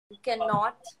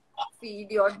cannot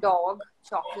feed your dog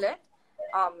chocolate.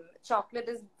 Chocolate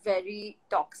is very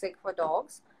toxic for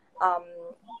dogs. Um,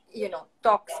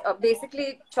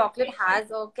 basically, chocolate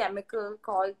has a chemical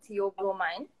called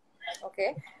theobromine,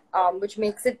 okay, which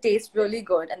makes it taste really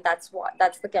good, and that's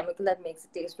the chemical that makes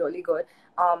it taste really good.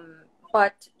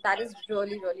 But that is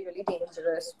really, really, really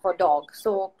dangerous for dogs.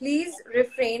 So please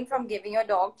refrain from giving your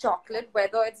dog chocolate,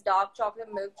 whether it's dark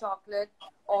chocolate, milk chocolate,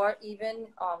 or even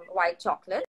white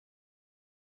chocolate.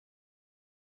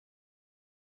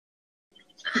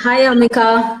 Hi,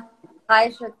 Yamika. Hi,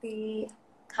 Shruti.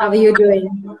 How are you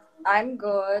doing? I'm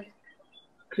good.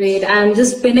 Great. I'm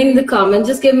just pinning the comment.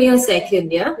 Just give me a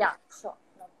second, yeah? Yeah, sure.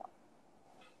 No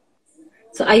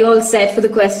So, are you all set for the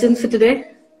questions for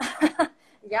today? problem.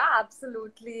 Yeah,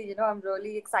 absolutely. I'm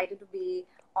really excited to be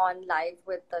on live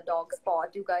with the dog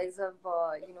spot. You guys have,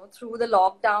 through the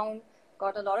lockdown,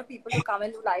 got a lot of people to come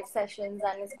and do live sessions,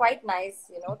 and it's quite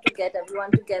nice, to get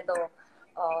everyone together,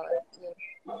 uh, you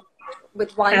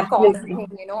with one common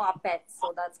Absolutely. thing, our pets.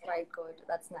 So that's quite good.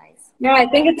 That's nice. Yeah, I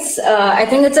think it's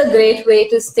a great way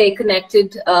to stay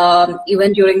connected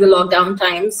even during the lockdown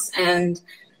times. And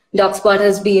DocSpot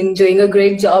has been doing a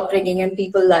great job bringing in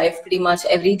people live pretty much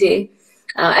every day.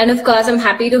 And of course, I'm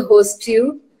happy to host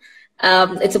you.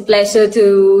 It's a pleasure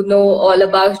to know all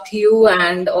about you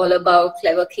and all about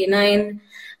Clever Canine.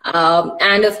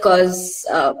 And of course,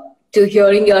 to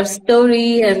hearing your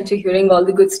story and to hearing all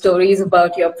the good stories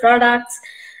about your products.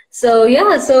 So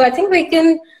yeah, so I think we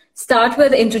can start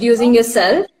with introducing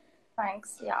yourself.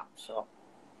 Thanks. Yeah, sure.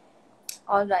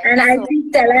 All right. And I So, see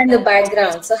Stella in the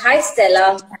background. So hi,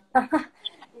 Stella.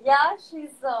 yeah,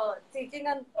 she's taking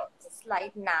a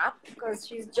slight nap because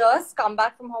she's just come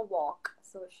back from her walk.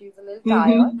 So she's a little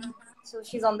tired. Mm-hmm. So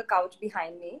she's on the couch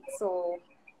behind me. So,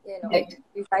 Right.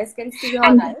 you guys can see her,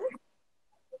 And right?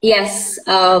 yes,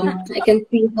 I can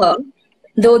see her.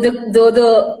 Though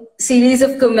the series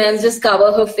of comments just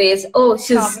cover her face. Oh,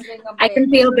 Covering a I can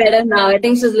bit. see her better now. I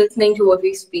think she's listening to what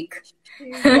we speak.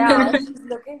 She's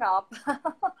looking up.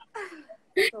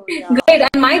 So, yeah. Great,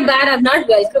 and my bad, I've not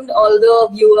welcomed all the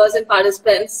viewers and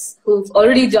participants who've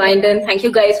already joined in. Thank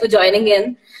you guys for joining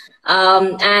in.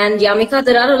 And Yamika,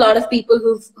 there are a lot of people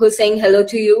who's saying hello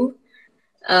to you.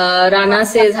 Rana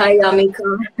says hi,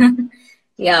 Yamika.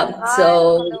 Yeah, Hi, so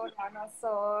hello, Rana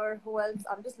sir. Who else?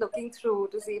 I'm just looking through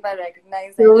to see if I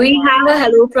recognize so we anyone. have a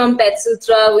hello from Pet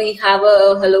Sutra. We have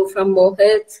a hello from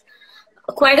Mohit.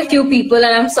 Quite a few people,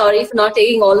 and I'm sorry for not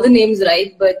taking all the names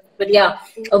right, but yeah,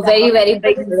 a Yeah, very very but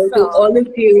big hello to all of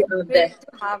you it's out there. great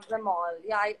to have them all.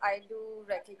 Yeah, I do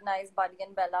recognize Buddy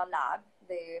and Bella Lab.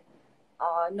 They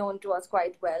are known to us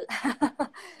quite well.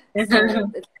 So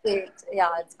it's great. Yeah,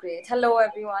 it's great. Hello,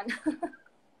 everyone.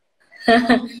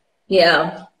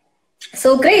 Yeah.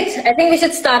 So great. I think we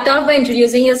should start off by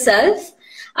introducing yourself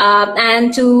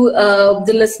and to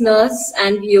the listeners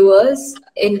and viewers.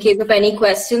 In case of any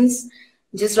questions,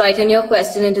 just write in your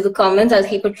question into the comments. I'll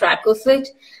keep a track of it,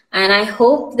 and I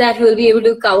hope that we'll be able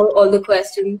to cover all the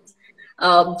questions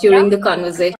Yeah, during the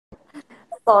conversation.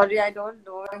 sorry, I don't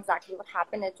know exactly what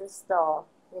happened. It just got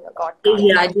cut.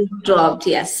 Yeah, I just dropped.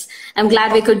 Yes, I'm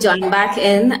glad we could join back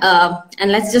in.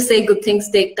 And let's just say good things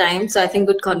take time. So I think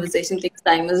good conversation takes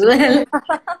time as well.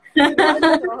 Yeah,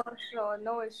 sure,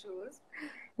 no issues.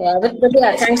 Yeah, but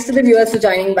yeah, thanks to the viewers for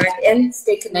joining back in.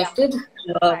 Stay Yeah, connected.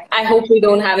 thanks. I hope we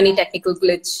don't have any technical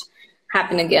glitch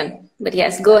happen again. But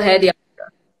yes, go Yeah. ahead. Yeah.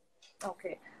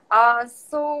 Okay.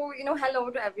 So, hello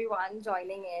to everyone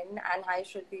joining in, and hi,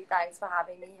 Shruti. Thanks for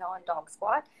having me here on Dog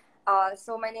Squad.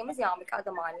 So, my name is Yamika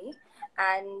Damani,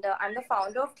 and I'm the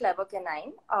founder of Clever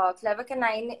Canine. Clever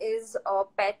Canine is a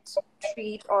pet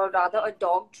treat, or rather a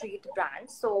dog treat brand.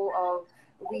 So,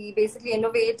 we basically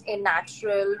innovate in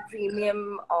natural,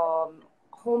 premium,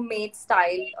 homemade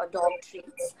style dog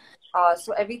treats.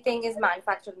 So, everything is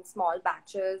manufactured in small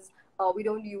batches. We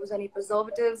don't use any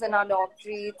preservatives in our dog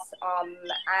treats, and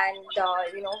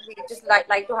we just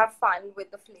like to have fun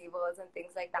with the flavors and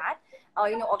things like that.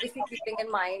 Obviously keeping in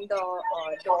mind the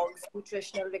dog's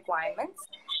nutritional requirements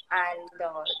and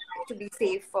to be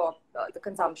safe for the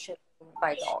consumption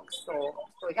by dogs. So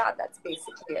yeah, that's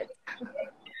basically it.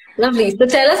 Lovely. So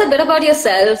tell us a bit about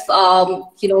yourself.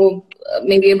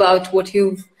 Maybe about what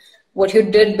you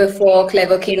did before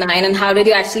Clever Canine, and how did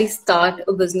you actually start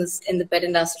a business in the pet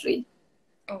industry?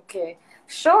 Okay,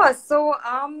 sure. So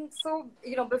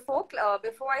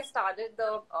before I started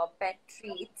the pet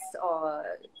treats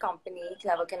company,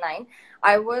 Clever Canine,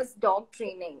 I was dog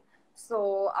training.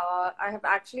 So I have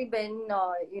actually been,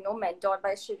 mentored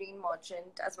by Shireen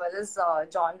Merchant as well as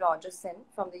John Rogerson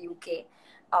from the UK.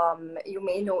 You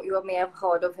may have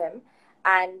heard of him.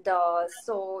 And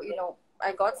so,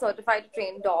 I got certified to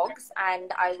train dogs,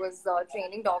 and I was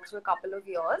training dogs for a couple of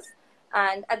years.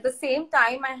 And at the same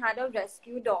time, I had a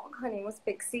rescue dog. Her name was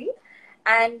Pixie.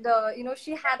 And,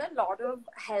 she had a lot of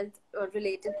health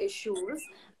related issues,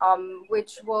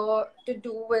 which were to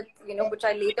do with, which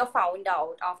I later found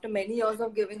out after many years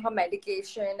of giving her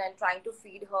medication and trying to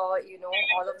feed her,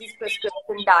 all of these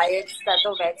prescription diets that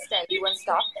the vets tell you and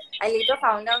stuff. I later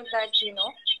found out that,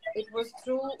 it was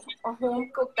through a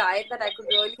home cooked diet that I could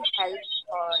really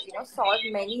help, solve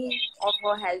many of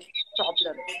her health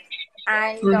problems.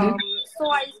 And Mm-hmm. so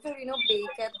I used to,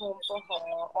 bake at home for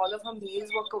her. All of her meals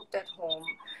were cooked at home.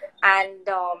 And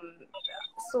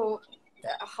so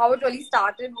how it really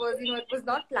started was, it was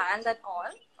not planned at all.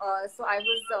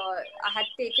 I had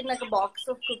taken like a box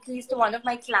of cookies to one of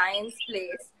my clients'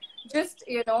 place, just,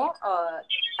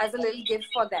 as a little gift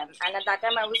for them. And at that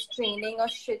time, I was training a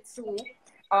Shih Tzu.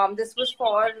 This was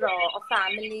for a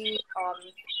family.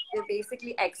 They're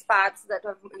basically expats that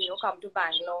have, come to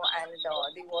Bangalore, and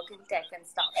they work in tech and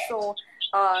stuff. So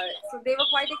they were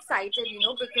quite excited,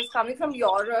 because coming from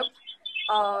Europe,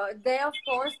 there, of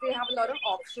course, they have a lot of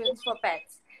options for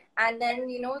pets. And then,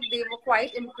 they were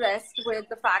quite impressed with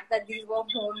the fact that these were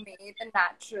homemade and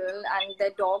natural, and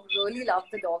their dog really loved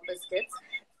the dog biscuits.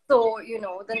 So,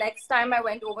 the next time I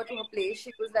went over to her place,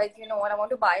 she was like, you know what, I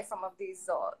want to buy some of these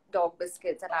dog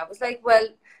biscuits. And I was like, well,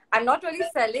 I'm not really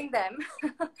selling them.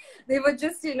 They were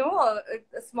just,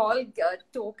 a small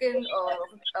token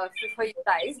for you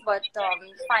guys. But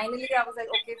finally, I was like,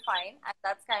 okay, fine. And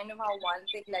that's kind of how one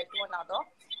thing led to another.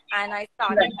 And I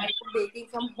started baking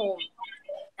from home.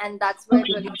 And that's where it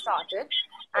really started.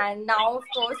 And now, of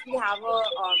course, we have a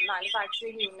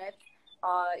manufacturing unit.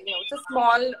 It's a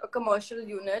small commercial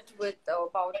unit with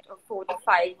about 4 to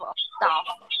 5 staff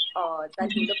that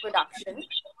do the production,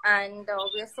 and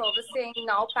we're servicing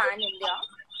now pan India.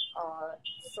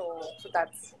 So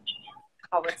that's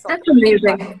how it's all. That's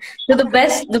amazing. So the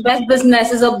best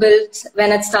businesses are built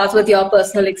when it starts with your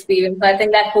personal experience. I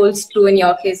think that holds true in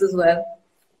your case as well.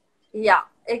 Yeah,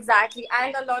 exactly.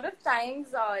 And a lot of times,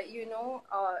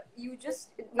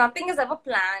 nothing is ever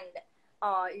planned.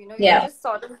 It just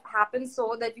sort of happens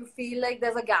so that you feel like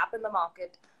there's a gap in the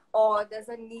market or there's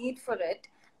a need for it.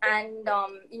 And,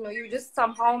 you just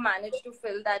somehow manage to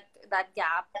fill that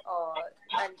gap.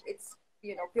 And it's,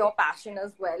 pure passion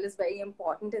as well is very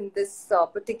important in this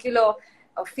particular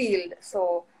field.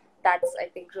 So that's, I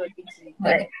think, really key.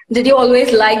 Right. Did you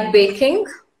always like baking?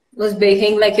 Was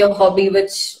baking like your hobby,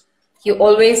 which you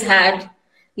always had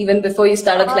even before you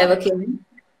started Clever Canine?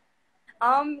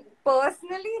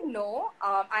 Personally, no.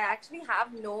 I actually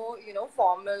have no,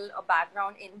 formal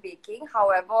background in baking.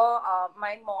 However,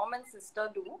 my mom and sister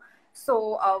do.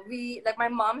 So my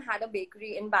mom had a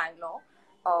bakery in Bangalore.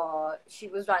 She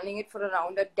was running it for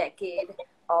around a decade,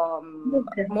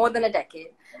 more than a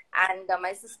decade. And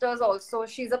my sister's also,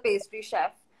 she's a pastry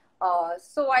chef.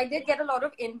 So I did get a lot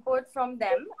of input from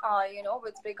them,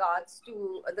 with regards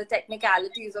to the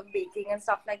technicalities of baking and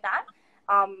stuff like that.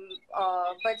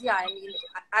 But yeah, I mean,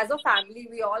 as a family,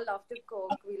 we all love to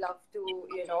cook. We love to,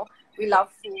 we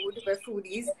love food. We're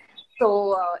foodies.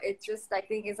 So it just, I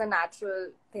think, is a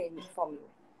natural thing for me.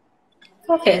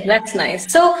 Okay, that's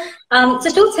nice. So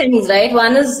two things, right?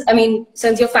 One is, I mean,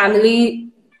 since your family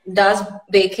does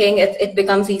baking, it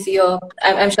becomes easier.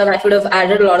 I'm sure that would have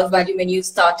added a lot of value when you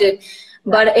started.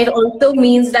 But it also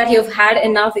means that you've had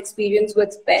enough experience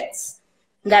with pets,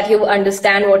 that you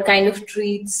understand what kind of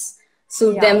treats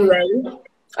suit them well.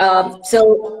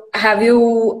 So have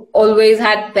you always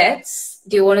had pets?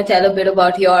 Do you want to tell a bit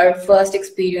about your first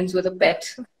experience with a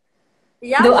pet?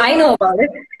 Yeah, though I know about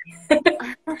it.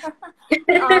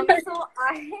 So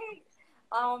I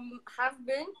have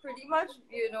been pretty much,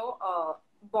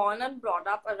 born and brought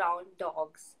up around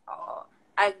dogs.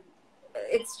 And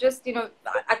it's just,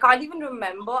 I can't even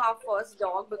remember our first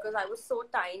dog because I was so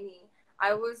tiny.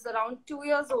 I was around 2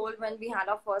 years old when we had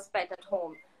our first pet at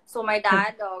home. So my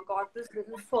dad got this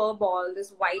little fur ball,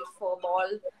 this white fur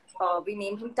ball. We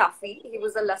named him Tuffy. He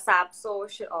was a Lhasa Apso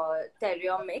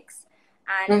terrier mix.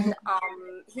 And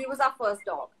he was our first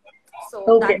dog.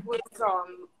 So that was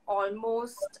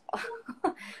almost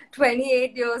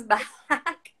 28 years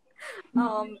back.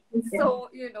 So,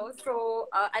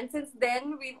 and since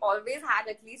then we've always had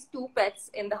at least 2 pets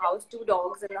in the house, 2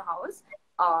 dogs in the house.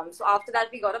 So after that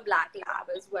we got a black lab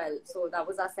as well. So that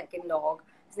was our second dog.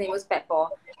 His name was Pepper.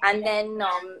 And then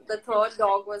the third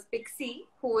dog was Pixie,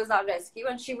 who was our rescue.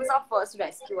 And she was our first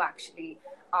rescue, actually.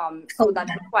 So that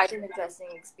was quite an interesting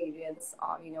experience,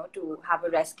 to have a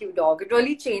rescue dog. It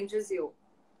really changes you.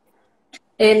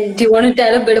 And do you want to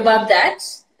tell a bit about that?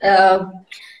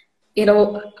 you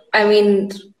know, I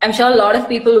mean, I'm sure a lot of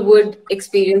people would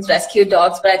experience rescue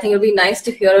dogs, but I think it'd be nice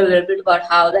to hear a little bit about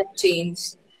how that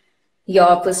changed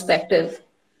your perspective.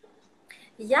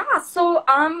 Yeah, so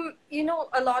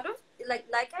a lot of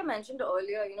like I mentioned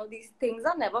earlier, these things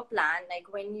are never planned.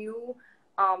 Like when you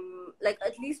like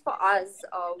at least for us,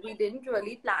 we didn't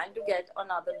really plan to get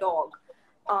another dog.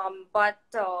 But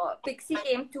Pixie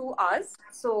came to us.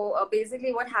 So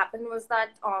basically, what happened was that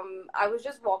I was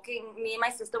just walking. Me and my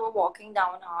sister were walking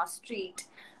down our street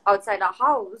outside our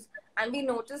house, and we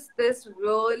noticed this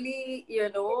really,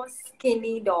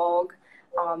 skinny dog,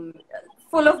 um,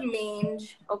 full of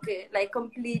mange. Okay, like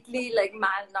completely like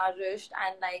malnourished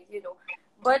and like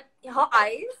but her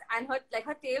eyes and her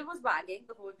tail was wagging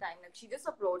the whole time. Like she just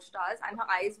approached us, and her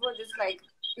eyes were just like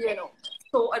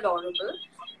so adorable,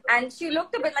 and she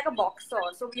looked a bit like a boxer.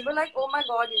 So we were like, oh my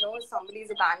god, somebody's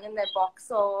abandoned their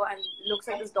boxer, and looks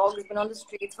like this dog has been on the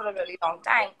streets for a really long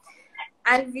time.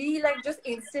 And we like just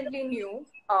instantly knew,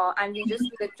 and we just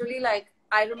literally like,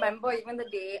 I remember even the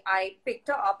day I picked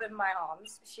her up in my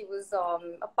arms. She was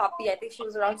a puppy. I think she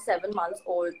was around 7 months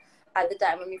old at the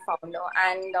time when we found her,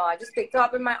 and I just picked her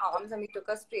up in my arms, and we took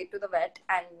her straight to the vet,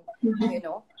 and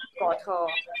got her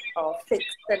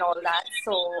fixed and all that.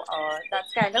 So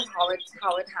that's kind of how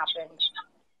it happened.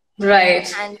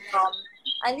 Right.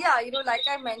 And yeah, like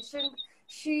I mentioned,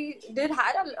 she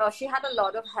had a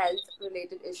lot of health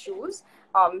related issues,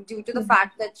 due to the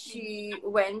fact that she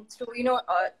went through,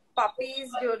 puppies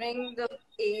during the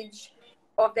age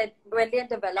of that, when they're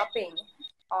developing,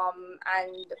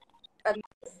 and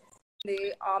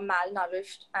they are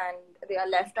malnourished and they are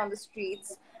left on the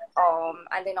streets,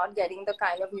 and they're not getting the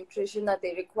kind of nutrition that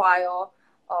they require.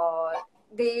 uh,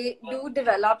 they do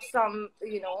develop some,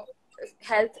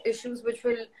 health issues which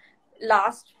will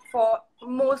last for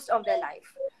most of their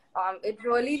life. It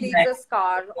really leaves a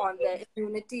scar on their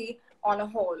immunity on a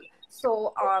whole.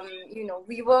 So,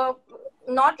 we were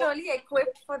not really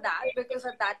equipped for that, because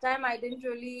at that time I didn't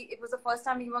really, it was the first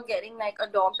time we were getting like a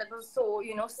dog that was so,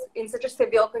 in such a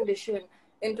severe condition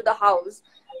into the house.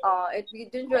 We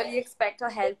didn't really expect her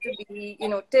health to be,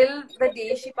 till the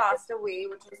day she passed away,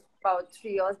 which was about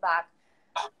 3 years back.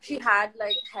 She had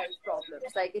like health problems.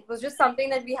 Like it was just something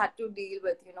that we had to deal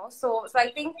with. So I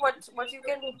think what you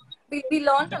can, we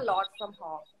learned a lot from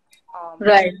her.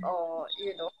 Right.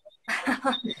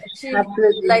 She,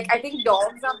 Absolutely. like, I think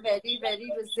dogs are very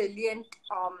very resilient,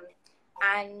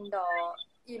 and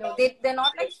they're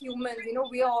not like humans.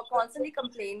 We are constantly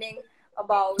complaining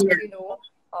about Yeah.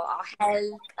 our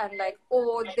health, and like,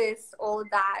 oh this, oh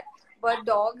that. But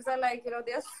dogs are like,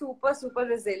 they're super super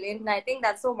resilient, and I think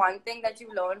that's the one thing that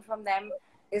you learn from them,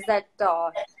 is that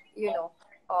you know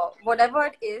whatever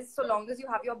it is, so long as you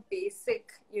have your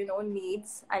basic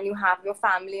needs, and you have your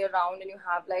family around, and you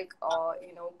have like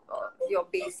your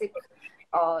basic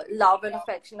love and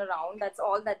affection around, that's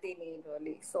all that they need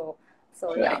really. So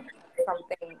yeah, Right.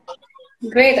 something.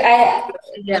 Great.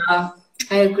 Yeah,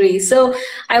 I agree. So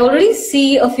I already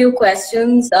see a few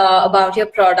questions about your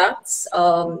products.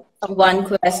 One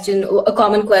question, a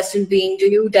common question being, do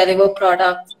you deliver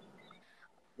products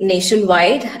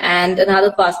nationwide? And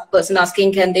another person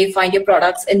asking, can they find your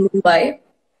products in Mumbai?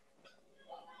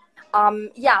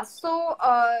 Yeah, so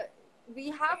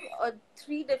we have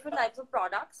three different types of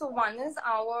products. So one is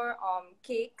our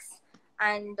cakes,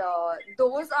 and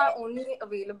those are only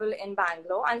available in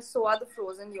Bangalore, and so are the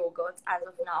frozen yogurts as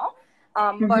of now.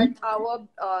 But Mm-hmm.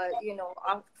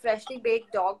 our freshly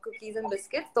baked dog cookies and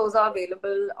biscuits, those are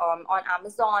available on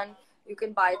Amazon. You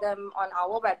can buy them on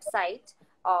our website.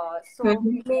 So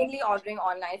Mm-hmm. mainly ordering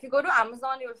online. If you go to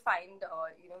Amazon, you'll find,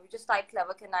 you just type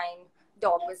Clever Canine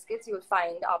dog biscuits, you'll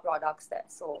find our products there.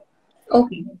 So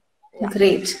Okay, yeah.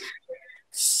 great.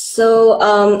 So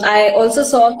I also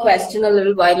saw a question a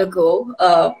little while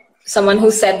ago. Someone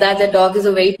who said that the dog is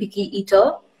a very picky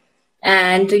eater.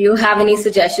 And do you have any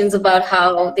suggestions about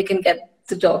how they can get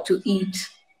the dog to eat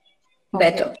Okay.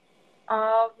 better?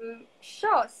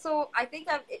 Sure. So I think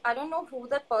I don't know who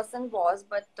that person was,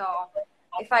 but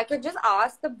if I could just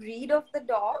ask the breed of the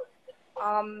dog,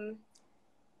 um,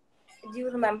 do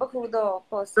you remember who the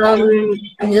person Um, was?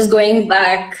 I'm just going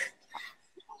back.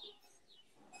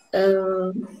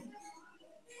 Uh,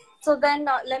 So then,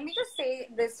 let me just say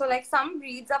this. So, like, some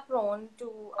breeds are prone to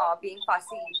being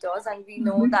fussy eaters, and we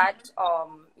know mhm. that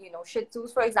Shih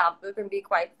Tzus, for example, can be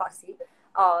quite fussy.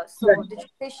 So, Right. did you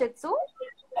say Shih Tzu?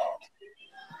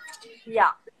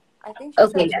 Yeah, I think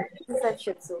Okay. Yeah. she said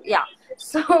Shih Tzu. Yeah.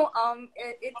 So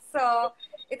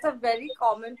it's a very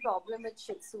common problem with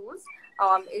Shih Tzus,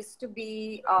 is to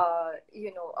be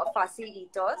a fussy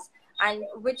eaters, and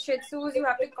with Shih Tzus you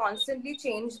have to constantly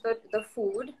change the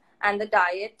food, and the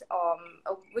diet,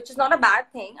 which is not a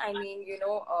bad thing. I mean, you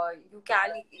can,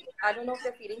 I don't know if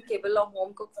they're feeding kibble or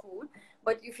home cooked food,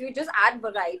 but if you just add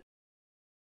variety,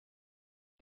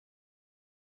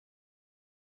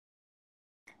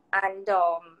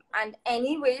 and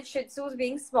anyway, Shih Tzus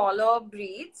being smaller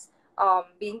breeds,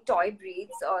 being toy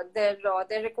breeds,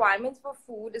 their requirements for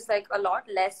food is like a lot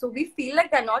less. So we feel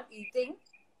like they're not eating,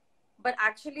 but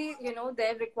actually,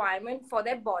 their requirement for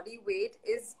their body weight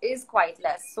is quite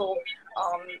less. So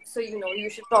you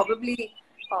should probably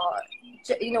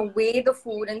weigh the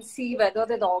food and see whether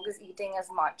the dog is eating as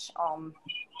much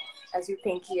as you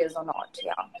think he is or not.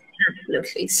 Yeah.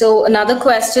 Absolutely. So another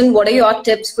question, what are your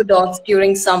tips for dogs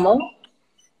during summer?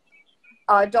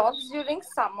 Dogs during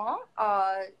summer,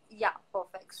 yeah,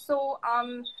 perfect. So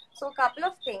a couple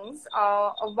of things.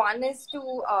 One is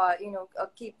to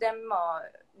keep them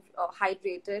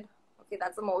hydrated. Okay,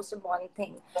 that's the most important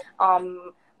thing.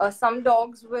 Some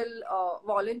dogs will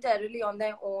voluntarily on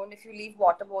their own, if you leave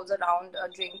water bowls around,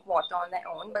 drink water on their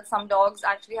own. But some dogs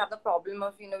actually have the problem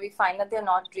of, we find that they're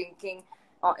not drinking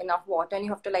enough water, and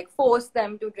you have to like force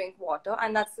them to drink water.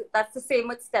 And that's the same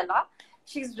with Stella.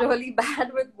 She's really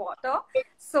bad with water,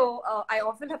 so I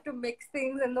often have to mix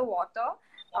things in the water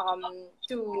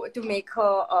to make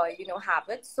her have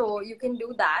it. So you can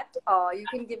do that. You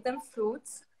can give them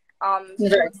fruits,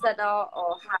 fruits that are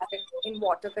high in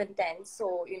water content.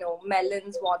 So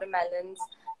melons, watermelons.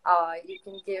 You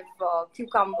can give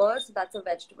cucumbers. That's a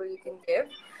vegetable you can give.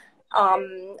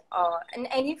 And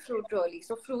any fruit really.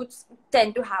 So fruits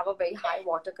tend to have a very high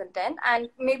water content, and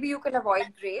maybe you can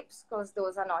avoid grapes because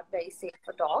those are not very safe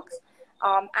for dogs.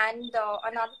 And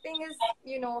another thing is,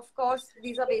 of course,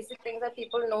 these are basic things that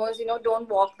people know is, don't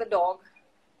walk the dog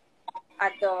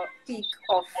at the peak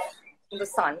of the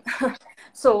sun.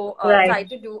 So try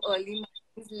to do early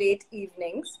mornings, late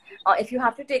evenings. If you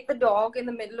have to take the dog in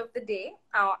the middle of the day,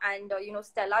 and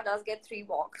Stella does get 3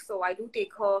 walks, so I do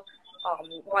take her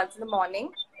once in the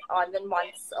morning, and then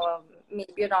once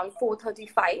maybe around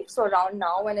 4:35. So around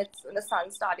now when the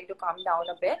sun's starting to come down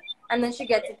a bit, and then she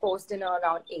gets it post dinner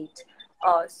around 8.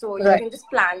 So you can just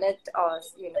plan it,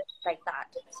 like that.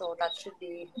 So that should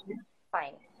be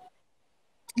fine.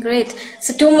 Great.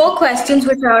 So 2 more questions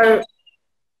which are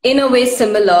in a way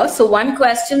similar. So one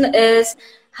question is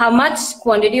how much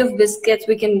quantity of biscuits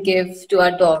we can give to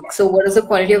our dog. So what is the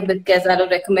quantity of biscuits that are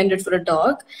recommended for a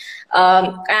dog?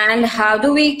 And how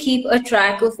do we keep a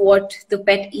track of what the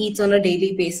pet eats on a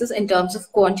daily basis in terms of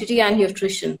quantity and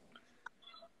nutrition?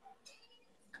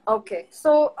 Okay,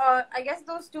 so I guess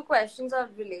those 2 questions are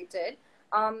related.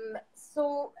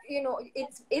 So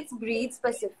it's breed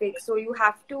specific. So you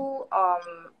have to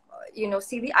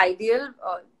see the ideal.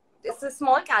 It's a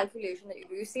small calculation that you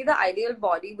do. You see the ideal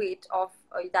body weight of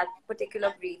that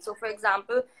particular breed. So, for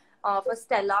example, for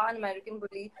Stella, an American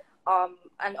Bully,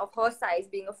 and of her size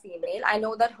being a female, I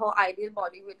know that her ideal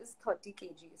body weight is 30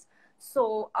 kgs.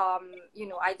 So,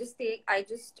 I just take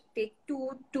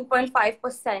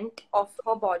 2.5% of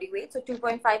her body weight. So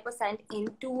 2.5%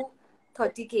 into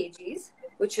 30 kgs,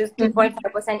 which is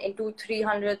 2.5% into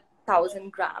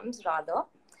 300,000 grams rather.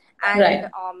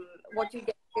 And what you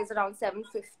get is around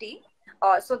 750.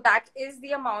 So that is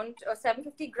the amount.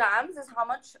 750 grams is how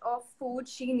much of food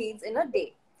she needs in a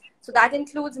day. So that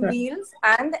includes meals,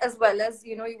 and as well as,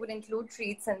 you would include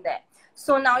treats in there.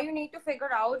 So now you need to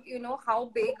figure out, how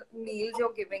big meals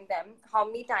you're giving them, how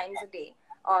many times a day.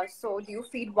 So do you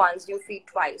feed once, do you feed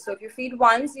twice? So if you feed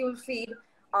once, you'll feed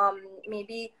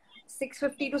maybe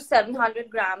 650 to 700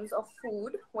 grams of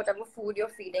food, whatever food you're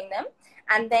feeding them.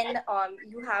 And then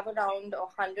you have around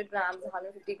 100 grams,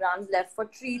 150 grams left for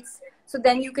treats. So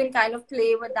then you can kind of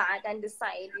play with that and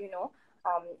decide,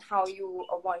 how you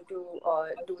want to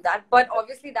do that. But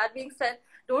obviously, that being said,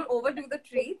 don't overdo the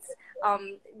treats.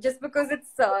 Just because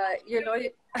it's,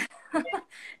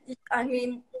 I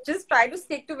mean, just try to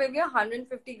stick to maybe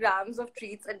 150 grams of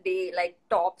treats a day, like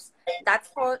tops. That's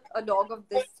for a dog of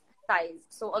this size.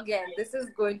 So again, this is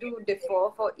going to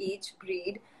differ for each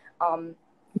breed.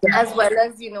 As well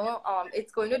as,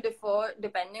 it's going to differ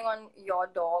depending on your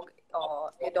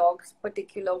dog's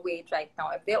particular weight right now.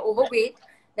 If they're overweight,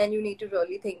 then you need to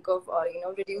really think of,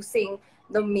 reducing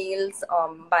the meals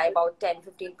by about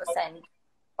 10-15%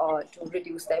 to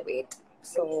reduce their weight.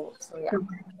 So yeah.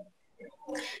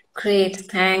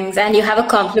 Great, thanks. And you have a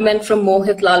compliment from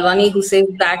Mohit Lalwani who says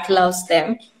Zach loves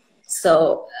them.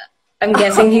 So I'm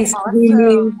guessing he's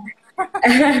really...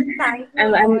 Thank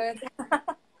you,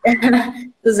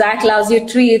 so Zach loves your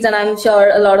treats, and I'm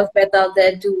sure a lot of pets out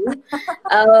there do.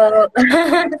 Awesome.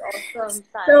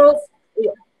 So,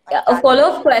 Yeah, a That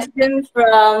follow-up question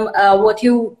from what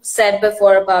you said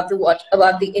before about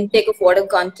about the intake of water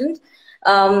content.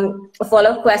 A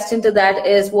follow-up question to that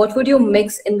is, what would you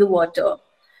mix in the water?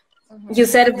 You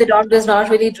said if the dog does not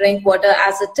really drink water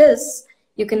as it is,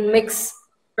 you can mix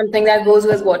something that goes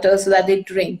with water so that they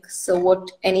drink. So, what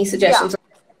any yeah. suggestions?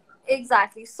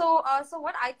 Exactly. So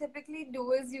what I typically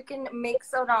do is you can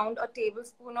mix around a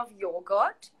tablespoon of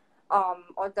yogurt,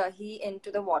 or dahi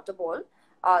into the water bowl,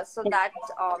 so that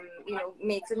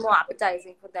makes it more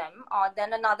appetizing for them.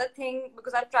 Then another thing,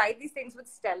 because I've tried these things with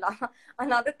Stella,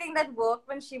 another thing that worked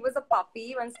when she was a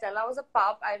puppy, when Stella was a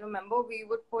pup, I remember we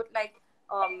would put like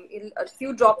a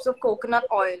few drops of coconut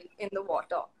oil in the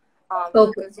water.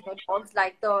 Okay. Because dogs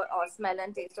like the smell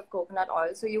and taste of coconut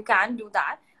oil, so you can do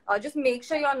that. Just make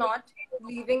sure you're not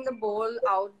leaving the bowl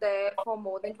out there for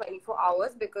more than 24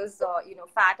 hours, because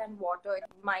fat and water, it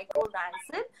might go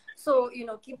rancid. So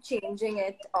keep changing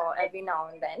it every now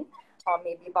and then, or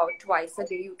maybe about twice a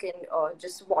day. You can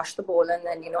just wash the bowl and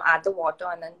then add the water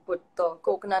and then put the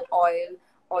coconut oil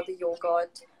or the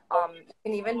yogurt. You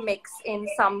can even mix in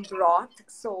some broth.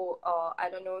 So I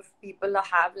don't know if people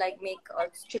have like make a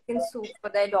chicken soup for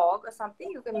their dog or something.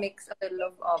 You can mix a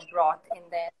little of broth in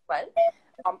there as well.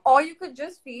 Or you could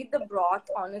just feed the broth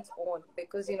on its own,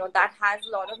 because that has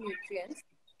a lot of nutrients,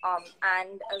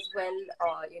 and as well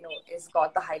it's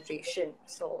got the hydration,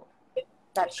 so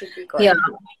that should be good. Yeah.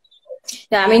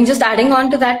 Yeah, I mean, just adding on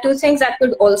to that, two things that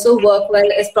could also work well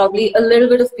is probably a little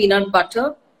bit of peanut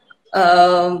butter,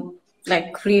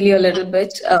 like really a little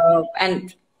bit.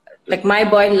 And like my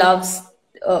boy loves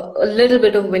a little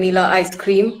bit of vanilla ice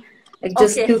cream, like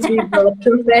just Okay. two, three drops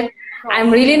of it. I'm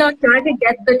Oh, really not trying to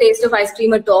get the taste of ice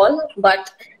cream at all,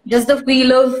 but just the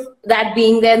feel of that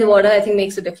being there in the water, I think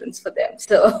makes a difference for them.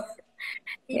 So,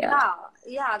 yeah.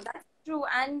 yeah, that's true.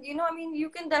 And I mean, you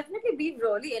can definitely be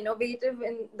really innovative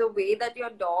in the way that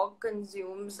your dog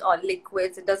consumes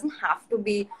liquids. It doesn't have to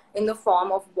be in the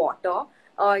form of water.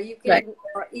 You Right. can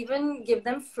even give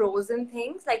them frozen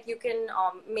things. Like you can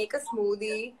make a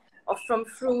smoothie from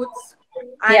fruits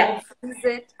and Yeah. freeze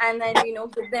it, and then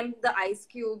give them the ice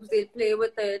cubes. They'll play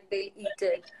with it. They'll eat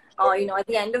it. At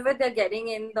the end of it, they're getting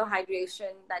in the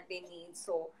hydration that they need.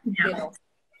 So you Yeah. know.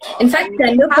 In fact, And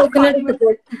tender have coconut fun is with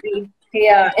supposed it. to be,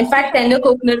 yeah. In fact, tender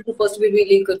coconut is supposed to be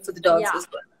really good for the dogs Yeah, as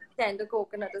well. tender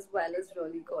coconut as well is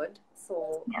really good.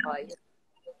 So,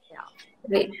 yeah.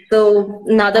 Great. So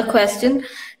another question: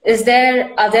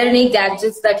 are there any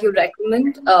gadgets that you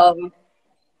recommend?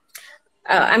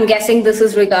 I'm guessing this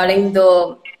is regarding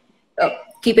the uh,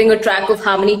 keeping a track of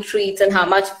how many treats and how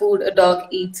much food a dog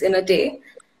eats in a day.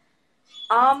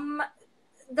 Um,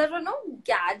 there are no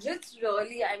gadgets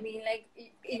really. I mean, like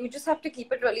you just have to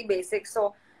keep it really basic.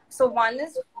 So one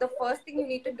is, the first thing you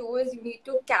need to do is you need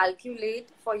to calculate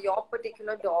for your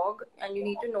particular dog, and you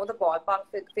need to know the ballpark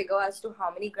figure as to how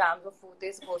many grams of food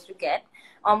they're supposed to get.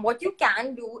 What you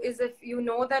can do is, if you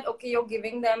know that okay, you're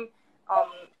giving them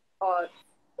um uh,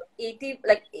 80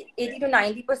 to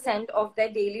 90% of their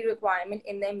daily requirement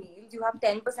in their meals, you have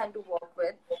 10% to work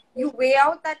with. You weigh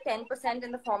out that 10%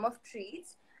 in the form of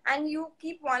treats, and you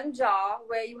keep one jar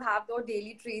where you have those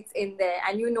daily treats in there,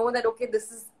 and you know that okay,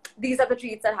 these are the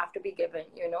treats that have to be given,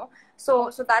 so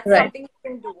that's Right. something you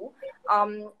can do.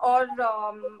 Or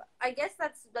I guess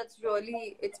that's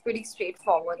really, it's pretty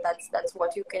straightforward. That's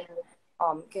what you can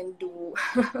do.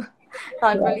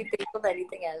 Can't Right. really think of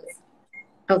anything else.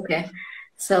 Okay.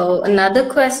 So another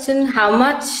question: how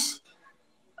much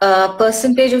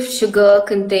percentage of sugar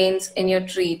contains in your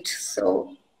treat?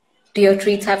 So, do your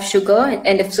treats have sugar?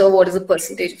 And if so, what is the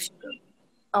percentage of sugar?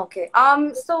 Okay.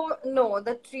 So no,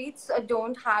 the treats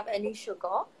don't have any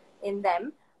sugar in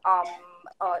them. Um.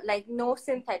 Like no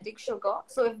synthetic sugar.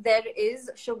 So if there is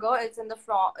sugar, it's in the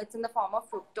form of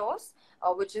fructose,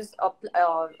 which is a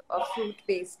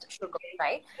fruit-based sugar,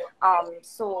 right?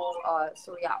 So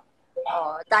yeah.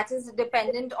 That is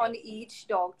dependent on each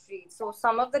dog treat. So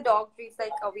some of the dog treats,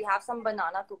 like we have some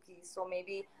banana cookies, so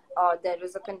maybe there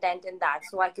is a content in that.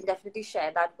 So I can definitely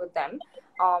share that with them.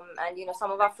 And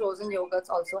some of our frozen yogurts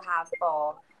also have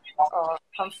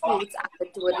some fruits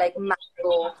added to it, like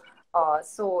mango.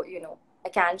 So I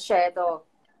can share the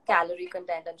calorie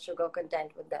content and sugar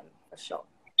content with them for sure.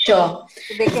 Sure.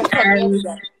 So they can send me a And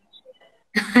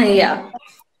DM. yeah.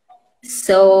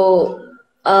 So,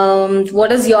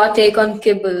 what is your take on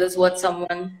kibble? Is what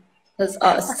someone has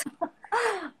asked.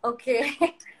 Okay.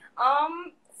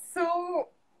 Um. So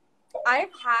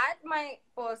I've had my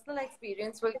personal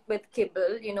experience with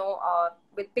kibble,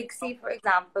 with Pixie, for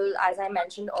example, as I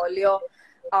mentioned earlier.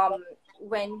 Um,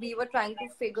 when we were trying to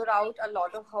figure out a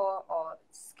lot of her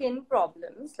skin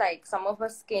problems, like some of her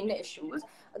skin issues,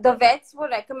 the vets were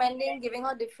recommending giving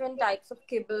her different types of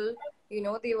kibble. You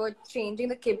know, they were changing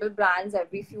the kibble brands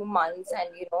every few months and,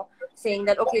 you know, saying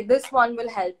that, okay, this one will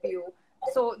help you.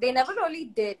 So they never really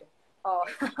did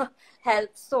help.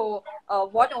 So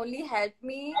what only helped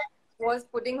me was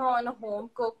putting her on a home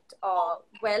cooked,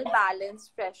 well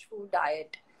balanced, fresh food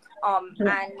diet.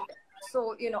 And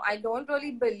so, you know, I don't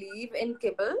really believe in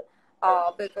kibble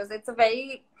because it's a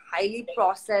very highly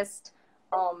processed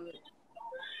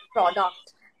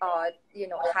product. You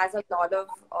know, has a lot of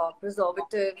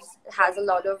preservatives, has a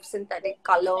lot of synthetic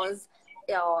colors.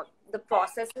 The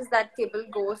processes that kibble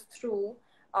goes through,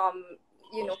 um,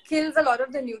 you know, kills a lot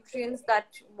of the nutrients that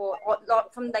were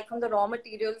from the raw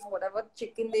materials, whatever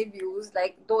chicken they've used.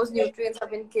 Like those nutrients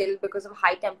have been killed because of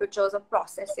high temperatures of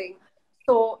processing.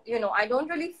 So, you know, I don't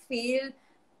really feel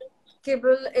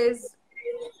kibble is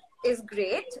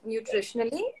great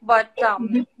nutritionally, but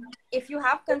if you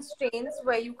have constraints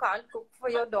where you can't cook for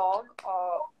your dog,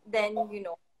 then, you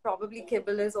know, probably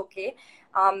kibble is okay.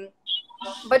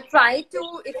 But try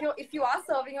to, if you are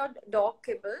serving your dog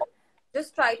kibble,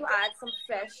 just try to add some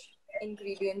fresh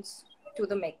ingredients to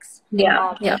the mix.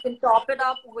 Yeah, yeah. You can top it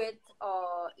up with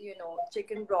you know,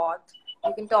 chicken broth.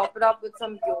 You can top it up with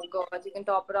some yogurt. You can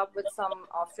top it up with some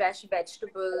fresh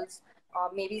vegetables,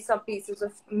 maybe some pieces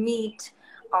of meat.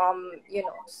 You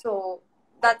know, so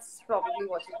that's probably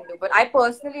what you can do. But I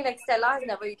personally, like, Stella has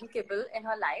never eaten kibble in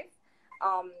her life.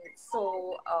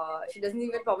 So she doesn't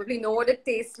even probably know what it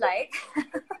tastes like.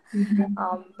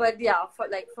 But yeah,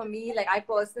 for me, like, I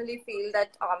personally feel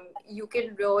that you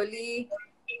can really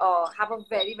have a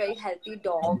very, very healthy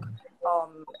dog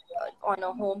on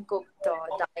a home cooked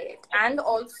diet. And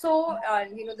also,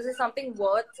 you know, this is something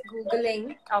worth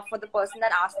Googling for the person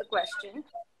that asked the question,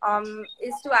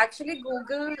 is to actually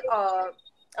Google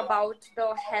about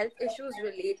the health issues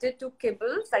related to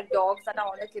kibbles, like dogs that are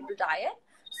on a kibble diet.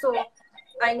 So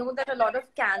I know that a lot of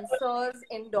cancers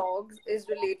in dogs is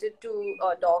related to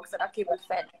dogs that are kibble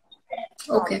fed.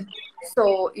 Okay.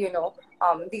 So, you know,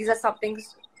 these are some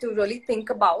things to really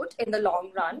think about in the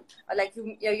long run. Like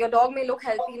your dog may look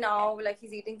healthy now, like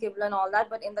he's eating kibble and all that,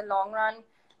 but in the long run,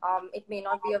 it may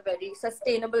not be a very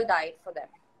sustainable diet for them.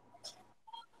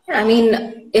 I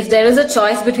mean, if there is a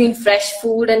choice between fresh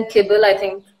food and kibble, I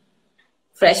think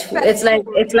fresh food. It's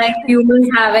like humans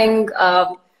having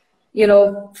you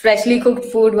know, freshly cooked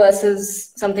food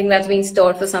versus something that's been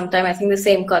stored for some time. I think the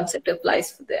same concept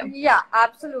applies for them. Yeah,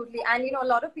 absolutely. And, you know, a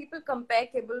lot of people compare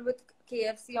kibble with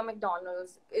KFC or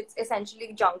McDonald's. It's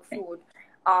essentially junk food.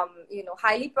 You know,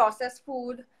 highly processed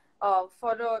food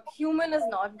for a human is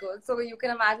not good. So you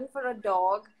can imagine for a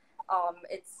dog,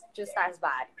 it's just as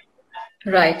bad.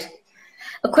 Right.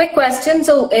 A quick question.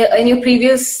 So in your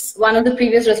one of the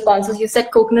previous responses, you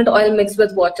said coconut oil mixed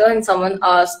with water, and someone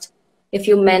asked if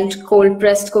you meant cold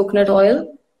pressed coconut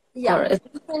oil. Yeah,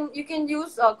 you can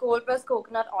use cold pressed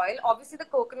coconut oil. Obviously, the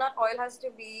coconut oil has to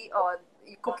be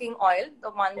cooking oil, the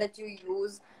one that you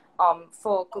use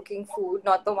for cooking food,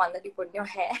 not the one that you put in your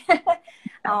hair.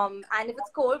 And if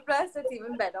it's cold pressed, it's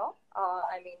even better.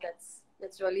 I mean,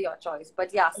 that's really your choice.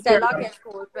 But yeah, Stella gets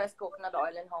cold pressed coconut oil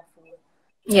in her food.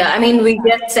 Yeah, I mean, we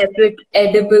get separate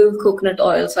edible coconut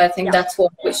oil, so I think that's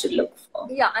what we should look for.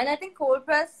 Yeah, and I think cold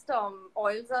pressed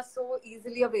oils are so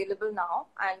easily available now,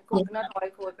 and coconut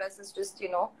oil cold press is just, you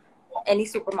know, any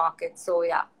supermarket. So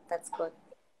yeah, that's good.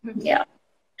 Yeah.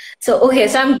 So okay,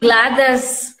 so I'm glad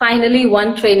there's finally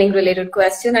one training related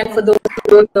question, and for those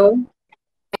who don't know,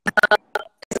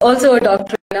 she's also a dog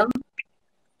trainer.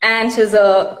 And she's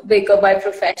a baker by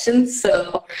profession.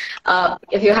 So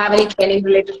if you have any training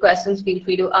related questions, feel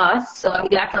free to ask. So I'm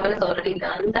glad someone has already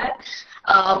done that.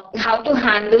 How to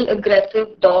handle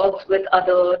aggressive dogs with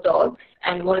other dogs,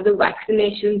 and what are the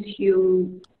vaccinations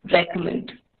you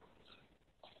recommend?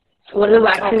 So what are the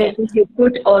vaccinations you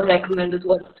put or recommend is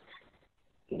what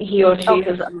he or she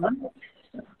has done?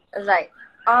 Right.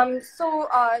 So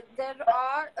there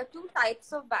are two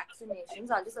types of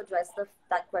vaccinations. I'll just address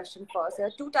that question first. There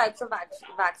are two types of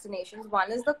vaccinations.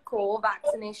 One is the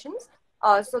co-vaccinations.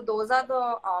 So those are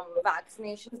the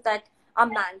vaccinations that are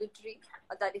mandatory.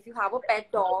 That if you have a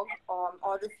pet dog,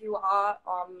 or if you are,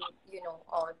 you know,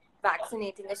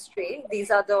 vaccinating a stray,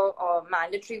 these are the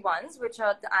mandatory ones, which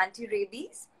are the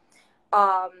anti-rabies,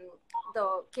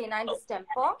 the canine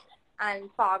distemper,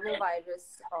 and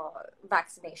parvovirus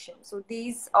vaccination. So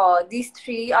these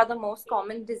three are the most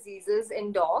common diseases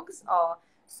in dogs.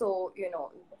 So, you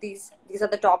know, these are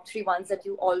the top three ones that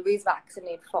you always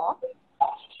vaccinate for.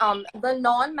 The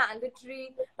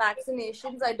non-mandatory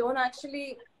vaccinations, I don't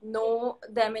actually know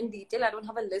them in detail. I don't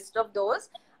have a list of those.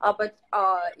 But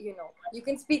you know, you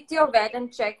can speak to your vet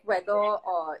and check whether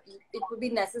it would be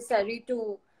necessary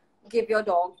to give your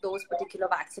dog those particular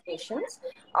vaccinations.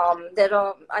 There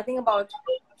are, I think, about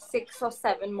 6 or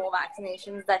 7 more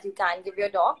vaccinations that you can give your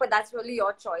dog, but that's really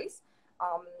your choice.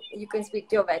 You can speak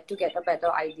to your vet to get a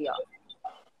better idea.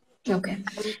 Okay.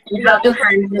 And Yeah, how to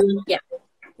handle, yeah.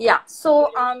 yeah.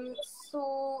 So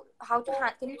how to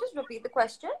can you just repeat the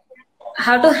question?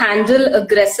 How to handle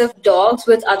aggressive dogs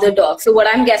with other dogs. So what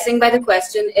I'm guessing by the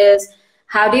question is,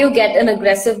 how do you get an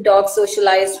aggressive dog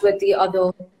socialized with the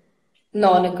other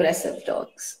non-aggressive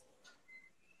dogs?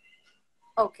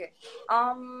 Okay.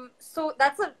 So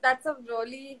that's a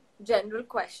really general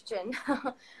question.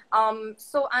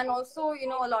 So, and also, you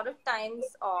know, a lot of times,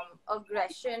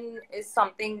 aggression is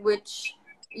something which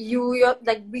you're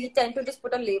like, we tend to just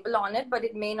put a label on it, but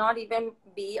it may not even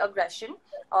be aggression.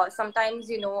 Sometimes,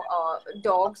 you know,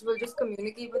 dogs will just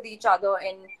communicate with each other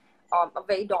in a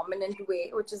very dominant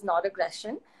way, which is not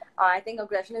aggression. I think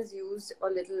aggression is used a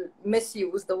little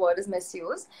misused. The word is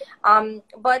misused.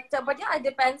 But yeah, it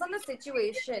depends on the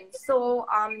situation. So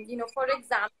you know, for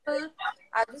example,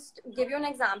 I'll just give you an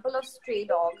example of stray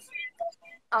dogs.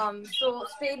 So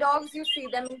stray dogs, you see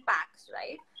them in packs,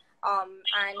 right?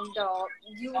 And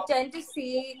you tend to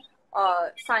see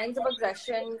signs of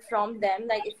aggression from them.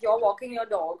 Like if you're walking your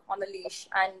dog on a leash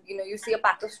and you know you see a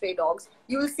pack of stray dogs,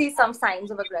 you'll see some signs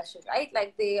of aggression, right?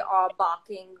 Like they are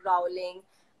barking, growling,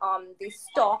 they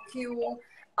stalk you,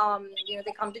 you know,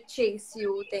 they come to chase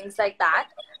you, things like that.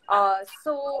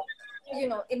 So you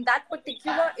know, in that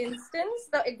particular instance,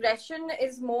 the aggression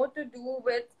is more to do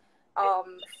with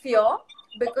fear,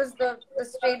 because the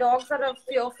stray dogs are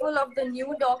fearful of the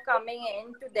new dog coming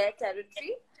into their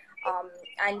territory.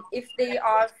 And if they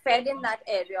are fed in that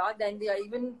area, then they are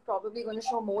even probably going to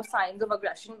show more signs of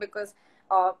aggression, because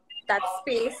that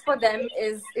space for them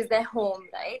is their home,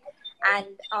 right?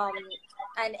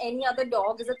 And any other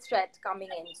dog is a threat coming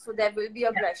in, so there will be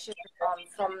aggression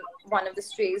from one of the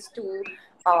strays to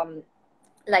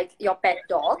like your pet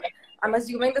dog. I'm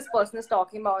assuming this person is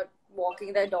talking about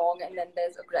walking their dog and then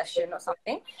there's aggression or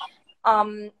something.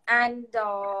 And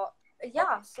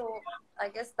yeah, so I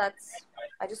guess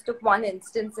I just took one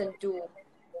instance into.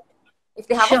 If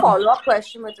they have a Sure. follow-up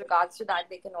question with regards to that,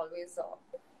 they can always.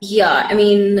 Yeah, I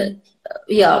mean,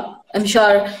 yeah, I'm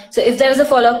sure. So if there is a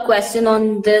follow-up question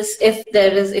on this,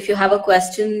 if you have a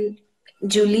question,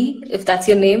 Julie, if that's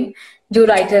your name, do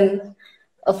write in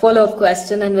a follow-up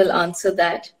question and we'll answer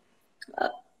that.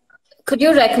 Could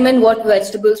you recommend what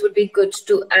vegetables would be good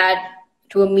to add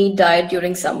to a meat diet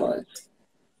during summers?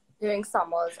 During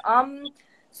summers.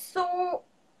 So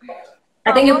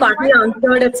I think you summers, partly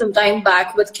answered it some time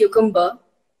back with cucumber.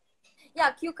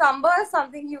 yeah, cucumber is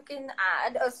something you can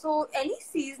add. So any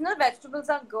seasonal vegetables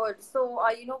are good. So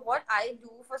you know what I do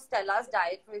for Stella's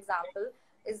diet, for example,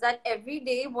 is that every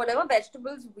day, whatever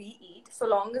vegetables we eat, so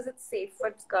long as it's safe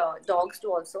for dogs to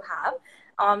also have,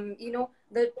 you know,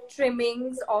 the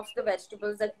trimmings of the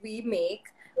vegetables that we make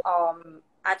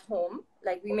at home,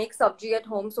 like we make sabji at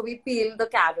home, so we peel the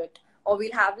carrot, or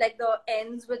we'll have like the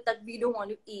ends with that we don't want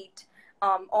to eat,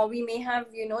 or we may have,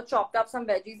 you know, chopped up some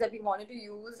veggies that we wanted to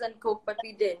use and cook but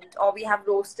we didn't, or we have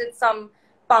roasted some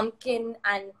pumpkin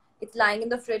and it's lying in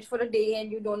the fridge for a day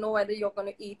and you don't know whether you're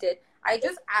going to eat it. I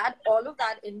just add all of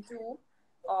that into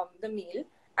the meal,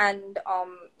 and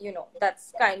you know,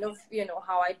 that's kind of, you know,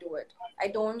 how I do it. I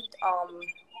don't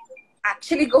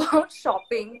actually go out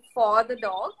shopping for the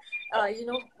dog. You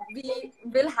know, we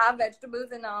will have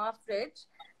vegetables in our fridge.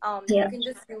 You Yeah. can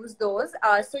just use those.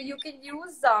 So you can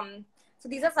use so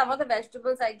these are some of the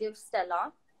vegetables I give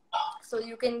Stella. So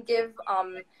you can give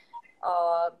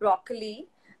broccoli.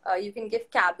 You can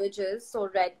give cabbages. So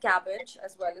red cabbage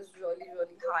as well is really,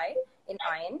 really high in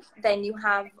iron. Then you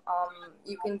have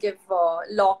you can give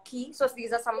lauki. So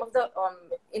these are some of the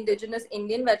indigenous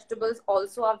Indian vegetables,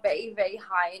 also are very, very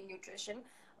high in nutrition.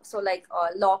 So like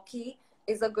lauki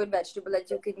is a good vegetable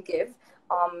that you can give.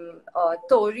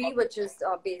 Tori, which is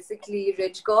basically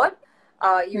rich gourd,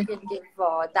 you can give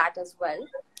that as well.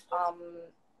 Um,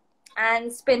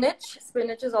 and spinach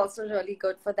is also really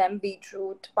good for them.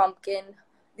 Beetroot, pumpkin,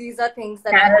 these are things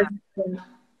that I Carrot. add.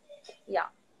 Yeah.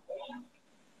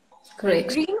 Great.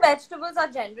 Green vegetables are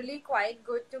generally quite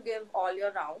good to give all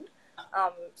year round.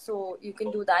 So you can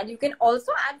do that. You can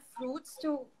also add fruits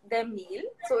to their meal.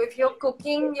 So if you're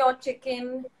cooking your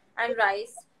chicken and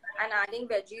rice and adding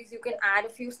veggies, you can add a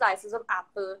few slices of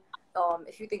apple.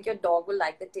 if you think your dog will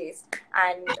like the taste.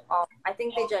 And I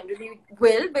think they generally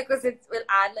will, because it will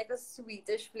add like a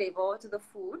sweetish flavor to the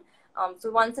food.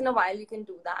 So once in a while you can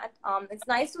do that. It's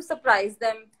nice to surprise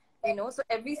them, you know. So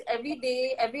every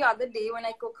day, every other day when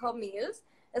I cook her meals,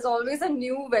 there's always a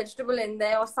new vegetable in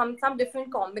there, or some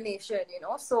different combination, you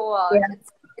know. So Yeah.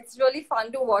 it's really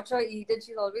fun to watch her eat it.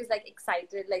 She's always like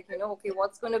excited, like, you know, okay,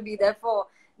 what's going to be there for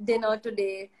dinner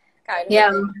today, kind of a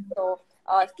Yeah, thing. So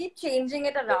keep changing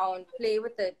it around, play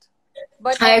with it,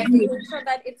 but I obviously agree. make sure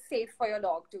that it's safe for your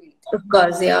dog to eat. Of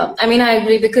course, yeah. I mean, I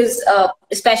agree because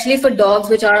especially for dogs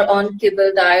which are on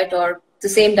kibble diet or the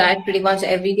same diet pretty much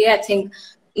every day, I think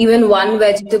even one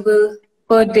vegetable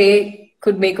per day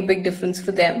could make a big difference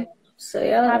for them. So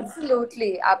yeah,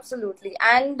 Absolutely, absolutely.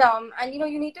 And you know,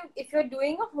 you need to, if you're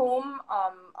doing a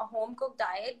home cooked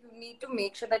diet, you need to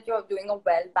make sure that you're doing a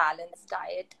well balanced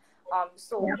diet.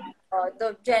 So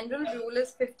the general rule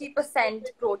is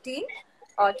 50% protein,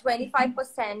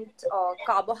 25%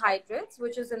 carbohydrates,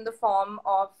 which is in the form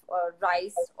of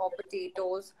rice or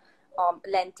potatoes,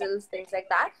 lentils, things like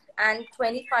that, and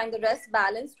 25, the rest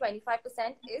balance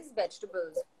 25% is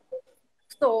vegetables.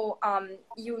 So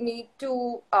you need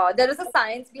to there is a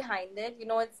science behind it, you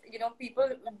know. It's, you know, people,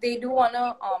 they do want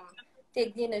to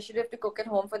take the initiative to cook at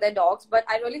home for their dogs, but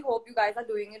I really hope you guys are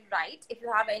doing it right. If you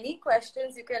have any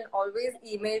questions, you can always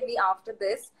email me after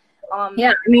this.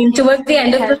 yeah. I mean, Please towards the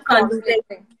end of this help conversation,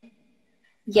 formulating.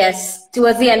 yes,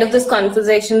 towards the end of this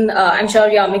conversation, I'm sure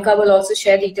Yamika will also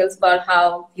share details about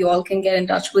how you all can get in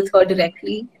touch with her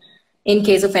directly in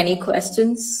case of any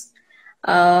questions.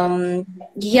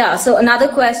 Yeah, so another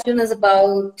question is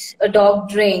about a dog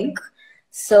drink.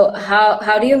 So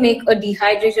how do you make a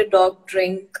dehydrated dog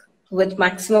drink with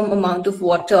maximum amount of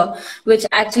water, which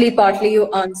actually partly you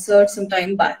answered some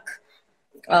time back.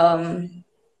 Um,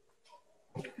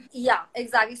 Yeah,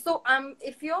 exactly. So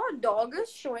if your dog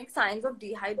is showing signs of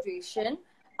dehydration,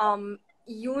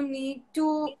 you need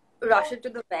to rush it to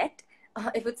the vet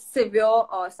if it's severe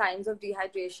signs of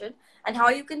dehydration. And how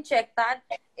you can check that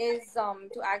is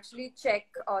to actually check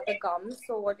the gums.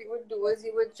 So what you would do is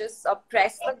you would just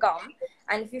press the gum,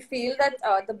 and if you feel that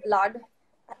the blood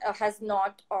has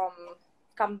not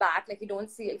come back, like you don't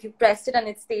see, if you pressed it and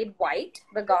it stayed white,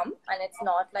 the gum, and it's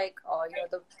not like you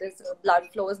know, this blood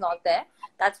flow is not there,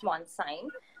 that's one sign.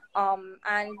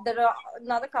 And there are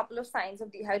another couple of signs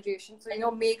of dehydration. So, you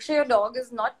know, make sure your dog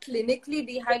is not clinically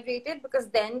dehydrated, because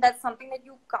then that's something that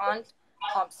you can't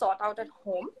sort out at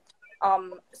home.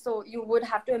 So you would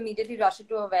have to immediately rush it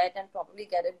to a vet and probably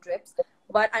get it drips.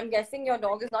 But I'm guessing your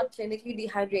dog is not clinically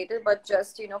dehydrated, but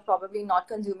just, you know, probably not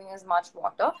consuming as much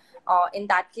water. In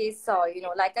that case, you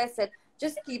know, like I said,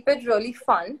 just keep it really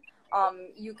fun.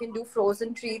 You can do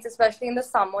frozen treats, especially in the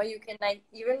summer. You can like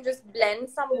even just blend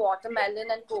some watermelon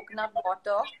and coconut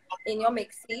water in your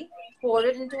mixie, pour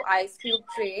it into ice cube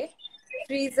tray,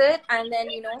 freeze it, and then,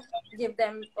 you know, give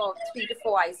them 3 to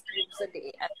 4 ice cubes a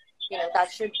day, and you know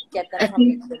that should get them I some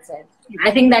think liquids in.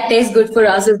 I think that tastes good for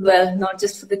us as well, not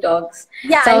just for the dogs.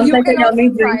 Yeah, and Sounds you like a can also yummy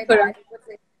drink try for that.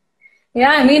 us.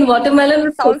 Yeah, I mean watermelon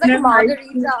with Sounds like a coconut ice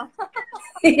cream. margarita.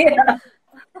 Yeah.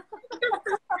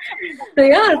 So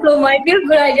yeah, so might be a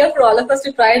good idea for all of us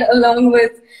to try it along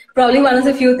with probably one of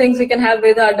the few things we can have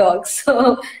with our dogs.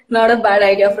 So not a bad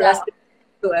idea for us Yeah, to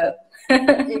do as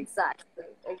well. exactly,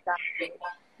 exactly.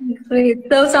 Great.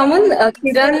 So someone, So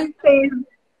Kiran says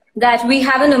that we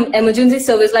have an emergency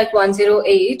service like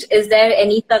 108. Is there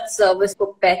any such service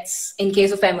for pets in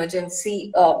case of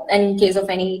emergency and in case of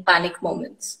any panic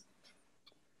moments?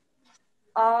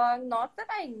 not that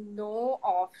I know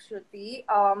of, Shruti.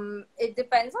 It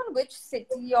depends on which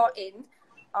city you're in.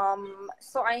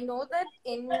 So I know that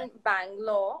in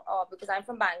Bangalore, because I'm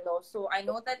from Bangalore, so I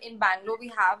know that in Bangalore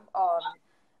we have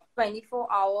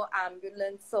 24-hour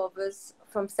ambulance service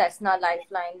from Cessna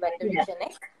Lifeline Veterinary Yeah.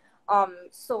 Clinic.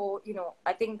 So you know,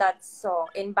 I think that's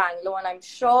in Bangalore, and I'm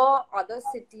sure other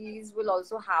cities will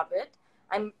also have it.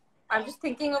 I'm I'm just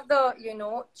thinking of the, you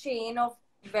know, chain of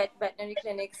veterinary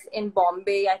clinics in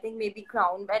Bombay. I think maybe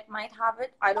Crown Vet might have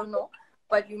it. I don't know,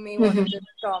 but you may want to Mhm. just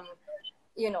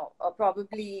you know,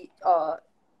 probably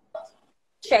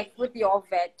check with your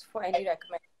vet for any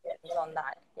recommendations on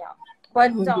that. Yeah.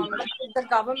 But the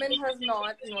government has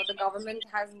not, you know, the government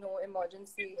has no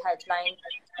emergency helpline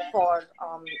for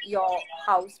your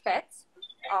house pets.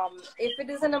 If it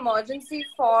is an emergency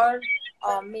for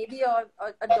maybe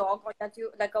a dog, or that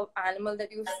you like, a animal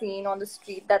that you've seen on the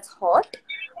street that's hurt,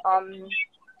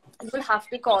 you'll have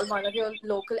to call one of your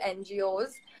local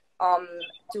NGOs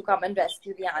to come and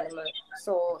rescue the animal.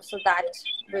 So that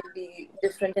will be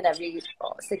different in every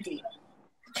city.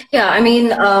 Yeah, I mean,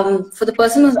 for the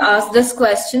person who's asked this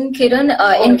question, Kiran,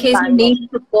 Oh, in in case you Bangalore. need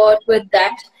support with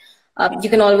that, you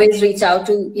can always reach out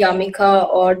to Yamika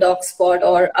or DocSpot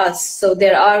or us. So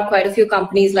there are quite a few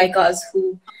companies like us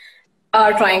who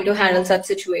are trying to handle such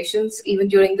situations even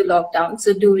during the lockdown.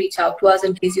 So do reach out to us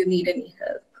in case you need any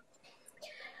help.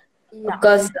 Yeah,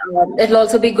 Because it'll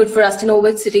also be good for us to know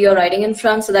which city you're riding in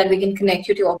from, so that we can connect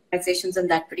you to organizations in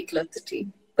that particular city.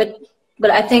 But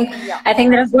yeah, I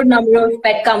think there are a good absolutely. number of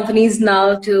pet companies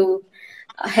now to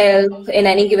help in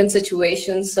any given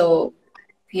situation. So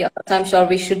yeah, I'm sure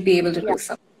we should be able to Yeah, do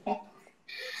something.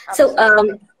 So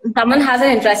absolutely. someone has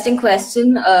an interesting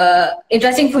question.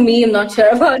 Interesting for me. I'm not sure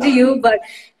about you, but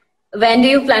when do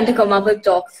you plan to come up with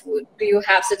dog food? Do you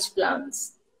have such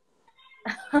plans?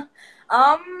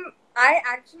 I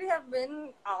actually have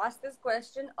been asked this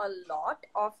question a lot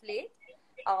of late.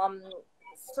 Um,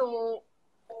 so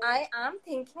I am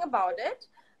thinking about it.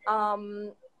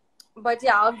 Um, but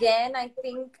yeah, again, I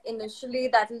think initially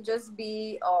that'll just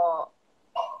be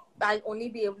I'll only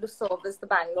be able to service the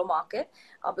Bangalore market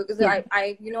because Yeah.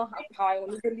 you know how I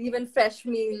only believe in fresh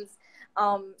meals.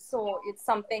 So it's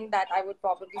something that I would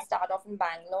probably start off in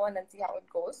Bangalore and then see how it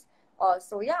goes.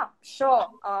 So yeah, sure.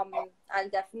 I'll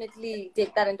definitely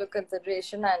take that into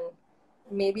consideration and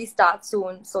maybe start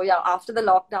soon. So yeah, after the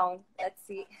lockdown, let's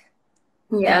see.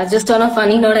 Yeah, just on a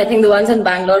funny note, I think the ones in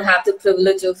Bangalore have the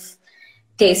privilege of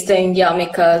tasting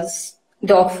Yamika's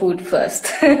dog food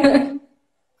first.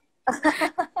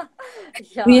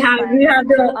 Yeah, We thanks. have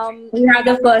the Um, we have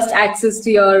the first access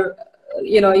to your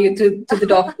you to the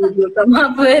dog food you come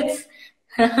up with.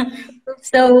 the food,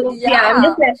 So yeah,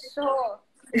 yeah, sure.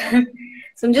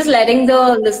 so I'm just letting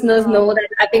the listeners Uh, know that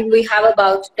I think we have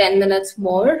about 10 minutes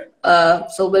more.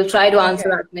 So we'll try to answer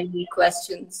okay. as many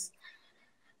questions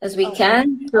as we Okay.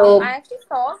 can. I So actually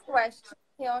saw a question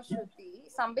here, Shruti.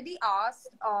 Somebody asked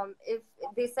if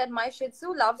they said my Shih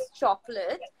Tzu loves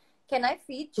chocolate. Can I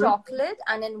feed chocolate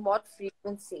and in what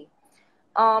frequency?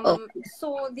 okay.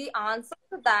 So the answer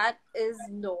to that is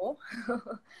no.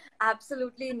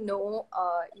 Absolutely no.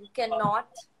 You cannot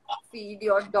feed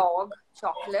your dog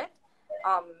chocolate.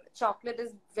 Chocolate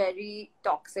is very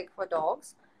toxic for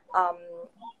dogs. Um,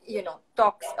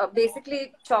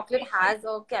 basically, chocolate has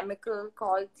a chemical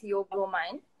called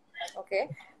theobromine, okay,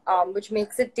 which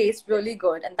makes it taste really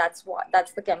good, and that's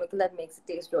the chemical that makes it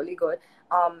taste really good.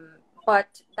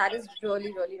 But that is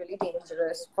really, really, really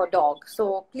dangerous for dogs.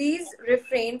 So please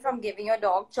refrain from giving your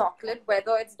dog chocolate,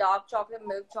 whether it's dark chocolate,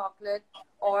 milk chocolate,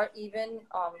 or even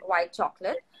white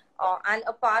chocolate. And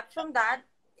apart from that,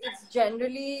 it's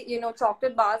generally,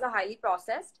 chocolate bars are highly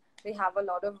processed. They have a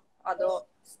lot of other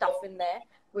stuff in there,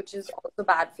 which is also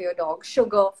bad for your dog.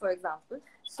 Sugar, for example.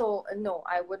 So no,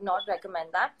 I would not recommend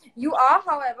that. You are,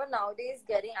 however, nowadays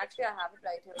getting, actually, I have it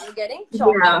right here. You're getting Yeah,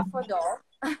 chocolate for dog.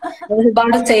 I was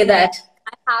about to say that.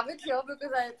 I have it here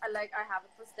because I have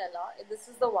it for Stella. This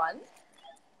is the one.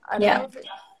 I don't know Yeah. if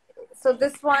so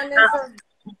this one is a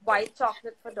white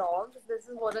chocolate for dogs. This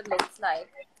is what it looks like.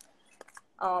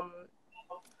 Um,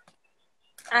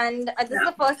 and this is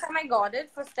the first time I got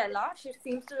it for Stella. She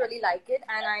seems to really like it,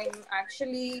 and I'm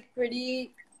actually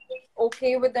pretty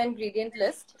okay with the ingredient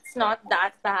list. It's not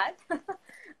that bad.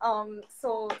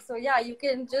 So yeah, you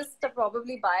can just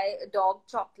probably buy a dog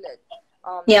chocolate.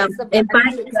 Yeah, It's the in brand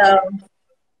fact, Pixie.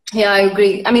 yeah, I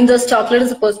agree. I mean, this chocolate is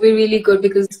supposed to be really good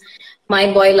because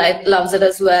my boy loves it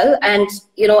as well. And,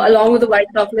 along with the white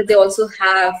chocolate, they also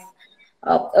have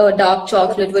a dark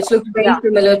chocolate, which looks very Yeah,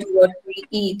 similar to what we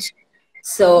eat.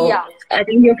 So yeah. I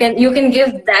think you can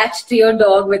give that to your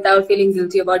dog without feeling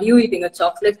guilty about you eating a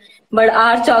chocolate. But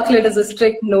our chocolate is a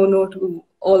strict no-no to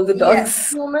all the Yes,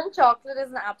 dogs. human chocolate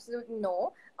is an absolute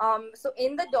no. So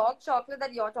in the dog chocolate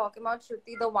that you're talking about,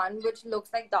 Shruti, the one which looks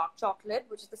like dark chocolate,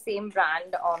 which is the same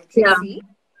brand, Yeah. Trixie.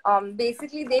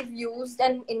 Basically they've used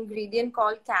an ingredient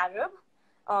called carob.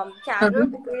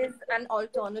 Carob Uh-huh. is an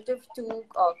alternative to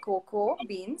cocoa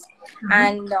beans,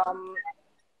 and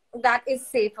that is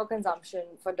safe for consumption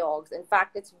for dogs. In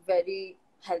fact, it's very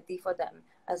healthy for them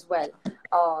as well.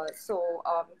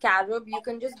 Carob, you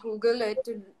can just Google it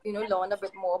to learn a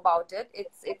bit more about it.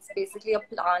 It's basically a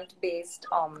plant based.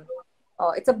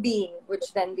 It's a bean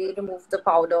which then they remove the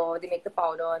powder, they make the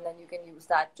powder, and then you can use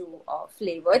that to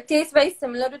flavor. It tastes very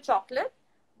similar to chocolate,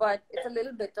 but it's a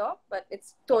little bitter. But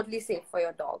it's totally safe for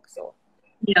your dog. So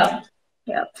Yeah.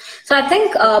 Yeah. So I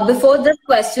think yeah. before this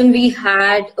question, we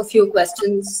had a few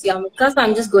questions, Yamika. So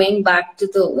I'm just going back to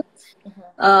those.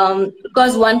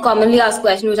 Because one commonly asked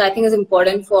question, which I think is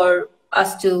important for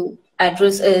us to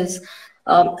address, is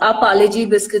are Parle-G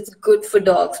biscuits good for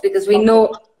dogs? Because we Okay.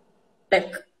 know,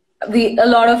 like, a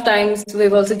lot of times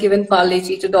we've also given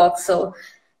Parle-G to dogs, so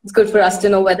it's good for us to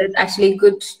know whether it's actually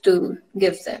good to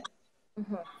give them.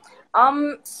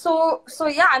 Mhm. So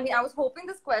yeah, I mean, I was hoping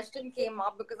this question came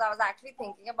up because I was actually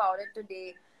thinking about it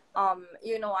today.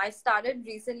 I started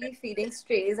recently feeding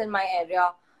strays in my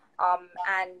area.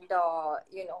 And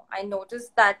I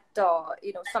noticed that,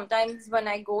 sometimes when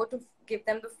I go to give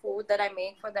them the food that I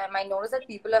make for them, I notice that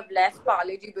people have left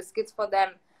Parle-G biscuits for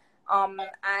them.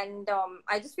 And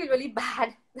I just feel really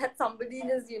bad that somebody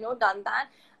has, done that.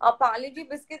 Parle-G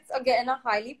biscuits, again, are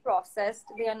highly processed.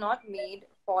 They are not made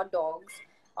for dogs.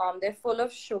 They're full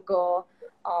of sugar,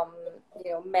 um,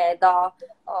 maida.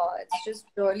 It's just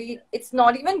really, it's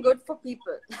not even good for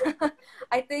people.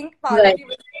 I think Right. Parle-G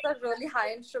biscuits are really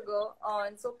high in sugar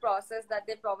and so processed that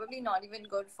they're probably not even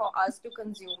good for us to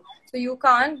consume. So you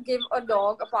can't give a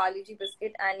dog a Parle-G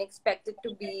biscuit and expect it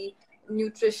to be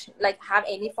nutrition, like have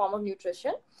any form of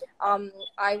nutrition.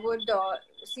 I would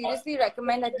seriously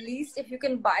recommend, at least if you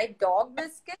can buy dog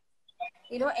biscuits,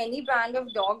 any brand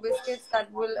of dog biscuits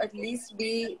that will at least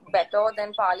be better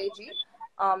than Parle-G.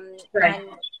 Right. And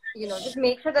just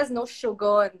make sure there's no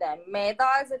sugar in them. Maida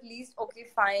is at least okay,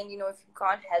 fine. If you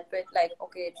can't help it, like,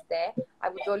 okay, it's there. I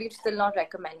would really still not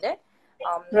recommend it.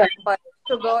 Um, Right. but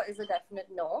sugar is a definite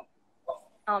no.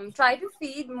 Try to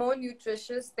feed more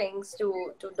nutritious things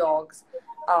to dogs.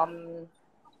 Um,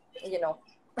 you know,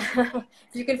 if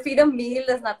you can feed a meal,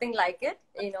 there's nothing like it.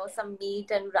 Some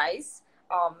meat and rice.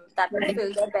 That will Right.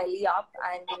 fill their belly up,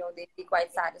 and they'd be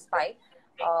quite satisfied.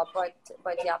 But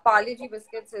yeah, Parle-G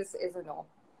biscuits is a no.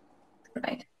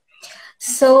 Right.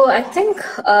 So I think,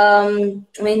 I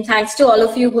mean, thanks to all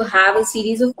of you who have a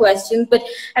series of questions, but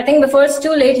I think before it's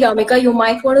too late, Yamika, you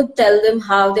might want to tell them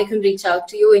how they can reach out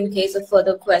to you in case of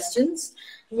further questions.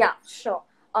 Yeah, sure.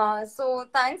 So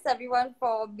thanks everyone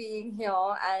for being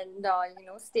here and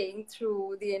staying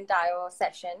through the entire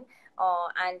session.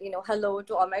 And hello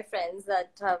to all my friends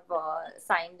that have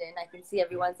signed in. I can see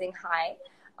everyone saying hi.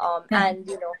 Yeah.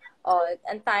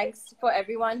 And thanks for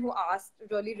everyone who asked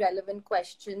really relevant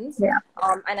questions. Yeah.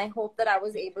 And I hope that I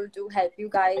was able to help you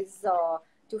guys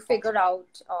to figure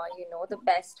out, the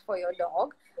best for your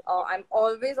dog. I'm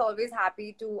always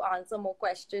happy to answer more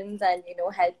questions and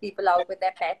help people out with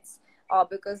their pets,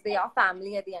 because they are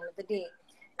family at the end of the day,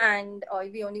 and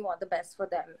we only want the best for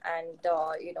them, and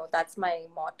that's my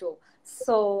motto.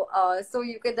 So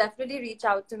you can definitely reach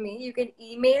out to me. You can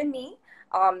email me.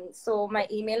 So my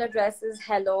email address is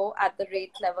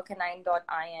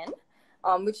hello@clevercanine.in.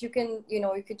 Which you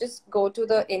could just go to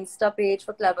the Insta page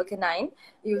for Clever Canine.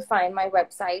 You'll find my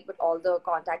website with all the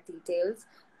contact details,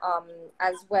 um,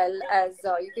 as well as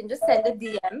you can just send a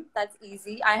DM. That's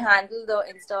easy. I handle the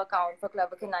Insta account for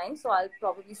Clever Canine, so I'll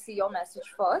probably see your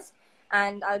message first,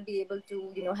 and I'll be able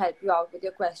to help you out with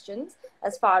your questions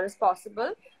as far as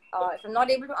possible. If I'm not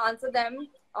able to answer them,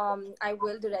 I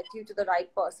will direct you to the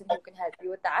right person who can help you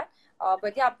with that.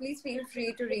 But yeah, please feel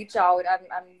free to reach out.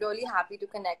 I'm really happy to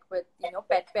connect with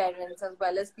pet parents as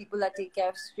well as people that take care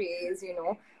of strays,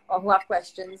 or who have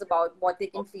questions about what they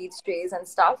can feed strays and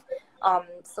stuff.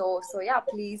 So yeah,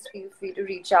 please feel free to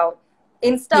reach out.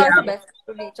 Insta is the Yeah. best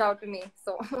to reach out to me.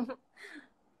 So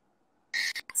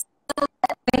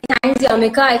Thanks,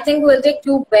 Yamika. I think we'll take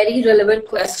two very relevant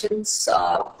questions,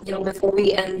 before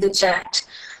we end the chat.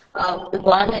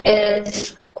 One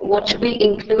is, what should be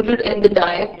included in the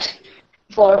diet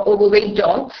for overweight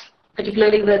dogs,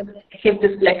 particularly with hip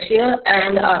dysplexia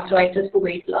and arthritis for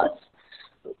weight loss?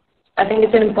 I think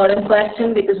it's an important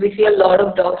question because we see a lot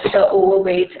of dogs that are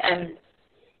overweight, and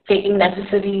taking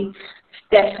necessary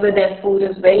steps with their food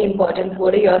is very important.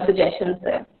 What are your suggestions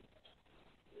there?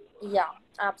 yeah,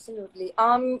 absolutely.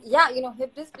 Yeah,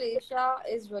 hip dysplasia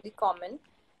is really common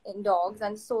in dogs,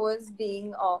 and so is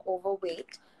being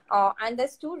overweight. And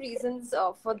there's two reasons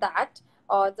for that.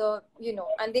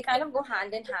 And they kind of go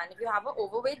hand in hand. If you have an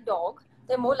overweight dog,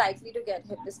 they're more likely to get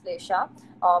hip dysplasia,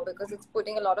 because it's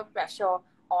putting a lot of pressure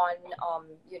on,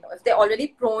 if they're already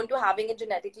prone to having it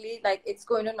genetically, like, it's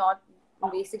going to not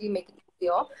basically make it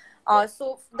easier.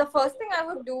 So the first thing I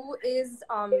would do is,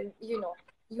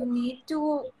 you need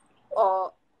to uh,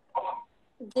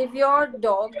 give your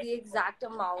dog the exact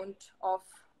amount of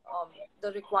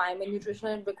the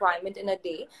nutritional requirement in a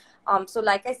day. So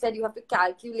like I said, you have to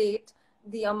calculate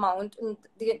the amount,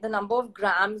 the number of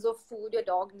grams of food your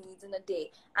dog needs in a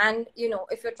day. And,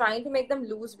 if you're trying to make them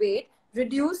lose weight,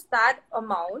 reduce that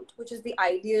amount, which is the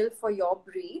ideal for your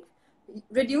breed.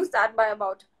 Reduce that by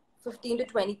about 15 to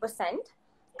 20%,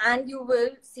 and you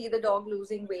will see the dog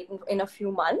losing weight in a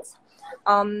few months.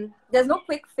 There's no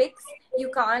quick fix.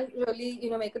 You can't really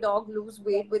make a dog lose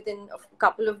weight within a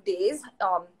couple of days.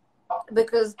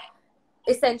 because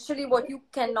essentially what you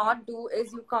cannot do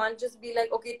is you can't just be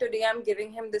like, okay, today I'm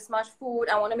giving him this much food,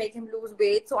 I want to make him lose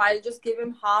weight, so I'll just give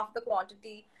him half the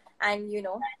quantity and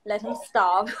let him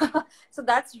starve. So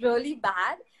that's really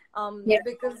bad, Yeah.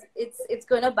 because it's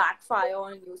going to backfire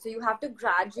on you. So you have to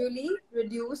gradually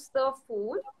reduce the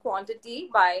food quantity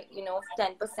by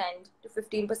 10% to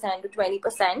 15% to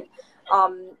 20%,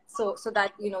 so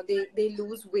that they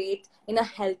lose weight in a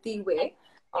healthy way.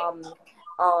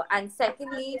 And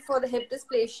secondly, for the hip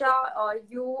dysplasia,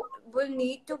 you will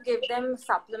need to give them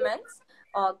supplements.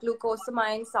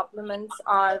 Glucosamine supplements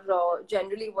are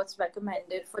generally what's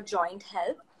recommended for joint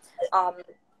health. Um,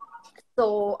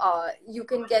 so you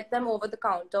can get them over the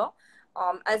counter,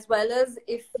 as well as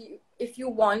if you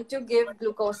want to give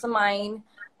glucosamine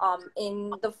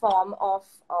in the form of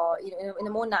in a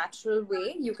more natural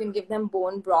way, you can give them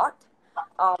bone broth.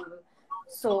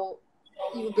 So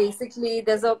you basically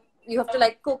you have to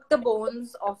like cook the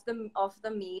bones of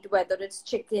the meat, whether it's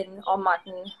chicken or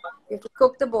mutton. You have to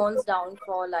cook the bones down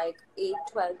for like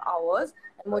 8-12 hours,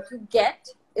 and what you get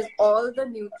is all the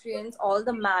nutrients, all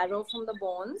the marrow from the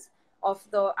bones of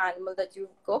the animal that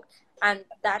you've cooked, and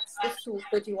that's the soup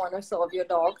that you want to serve your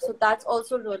dog. So that's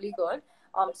also really good.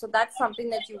 So that's something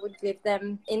that you would give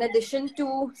them in addition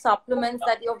to supplements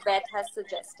that your vet has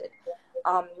suggested.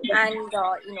 And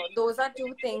those are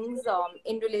two things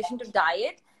in relation to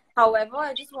diet. However,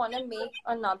 I just want to make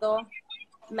another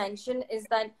mention is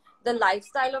that the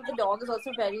lifestyle of the dog is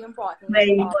also very important.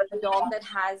 Very A important. dog that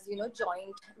has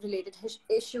joint related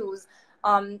issues,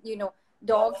 um, you know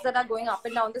dogs that are going up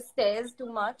and down the stairs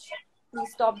too much,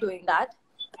 please stop doing that.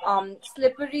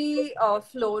 Slippery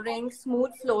flooring,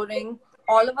 smooth flooring.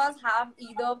 All of us have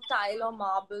either tile or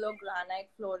marble or granite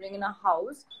flooring in our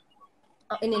house.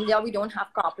 In India, we don't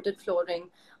have carpeted flooring.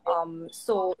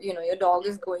 So, your dog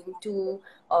is going to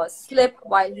slip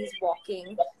while he's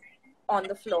walking on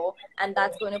the floor, and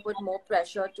that's going to put more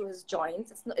pressure to his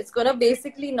joints. It's going to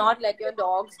basically not let your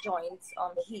dog's joints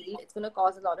heal. It's going to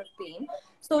cause a lot of pain.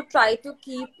 So try to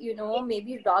keep,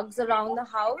 maybe rugs around the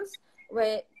house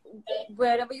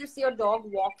wherever you see your dog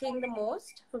walking the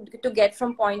most to get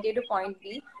from point A to point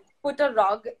B, put a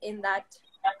rug in that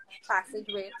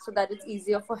passageway so that it's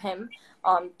easier for him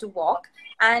to walk.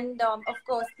 And of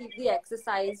course, keep the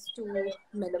exercise to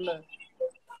minimal.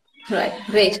 Right,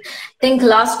 great. I think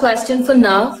last question for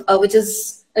now, which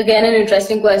is again an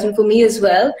interesting question for me as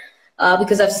well,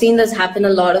 because I've seen this happen a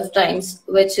lot of times,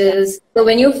 which is, so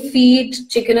when you feed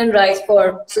chicken and rice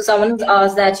so someone has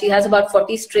asked that she has about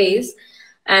 40 strays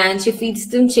and she feeds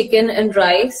them chicken and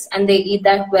rice and they eat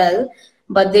that well,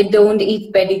 but they don't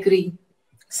eat pedigree.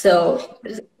 So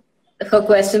her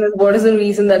question is, what is the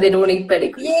reason that they don't eat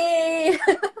pedigree? Yay!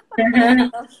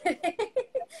 Okay.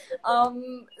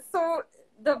 So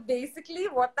basically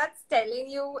what that's telling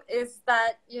you is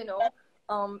that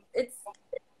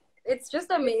it's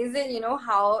just amazing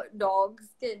how dogs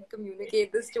can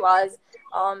communicate this to us.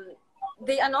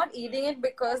 They are not eating it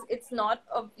because it's not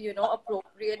a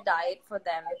appropriate diet for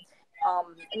them.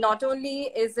 Not only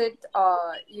is it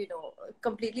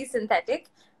completely synthetic,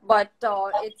 but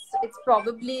it's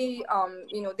probably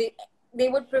they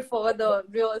would prefer the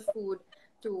real food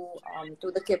to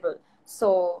the kibble.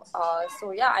 So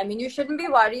yeah, I mean, you shouldn't be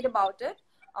worried about it.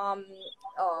 Um,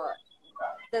 uh,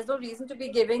 there's no reason to be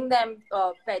giving them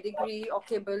pedigree or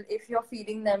kibble if you're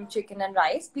feeding them chicken and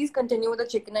rice. Please continue with the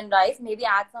chicken and rice. Maybe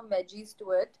add some veggies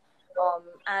to it,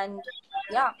 and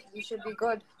yeah, you should be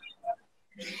good.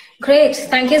 Great.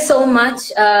 Thank you so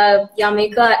much,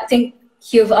 Yamika. I think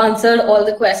you've answered all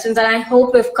the questions, and I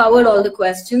hope we've covered all the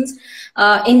questions.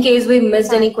 In case we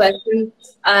missed any questions,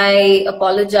 I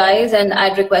apologize, and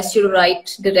I'd request you to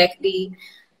write directly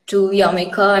to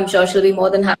Yamika. I'm sure she'll be more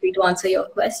than happy to answer your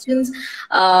questions.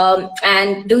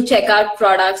 And do check out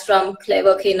products from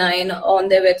Clever Canine on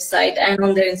their website and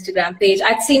on their Instagram page.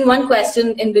 I'd seen one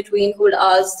question in between who had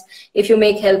asked if you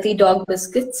make healthy dog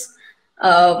biscuits.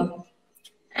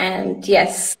 And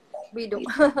yes, we do.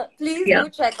 Please yeah. do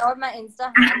check out my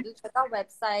Insta handle, check our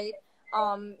website.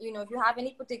 If you have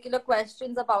any particular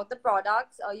questions about the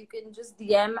products, you can just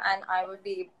DM and I will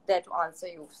be there to answer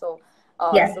you. So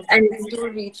Yes, so and please do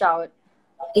reach out.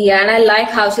 yeah, and I like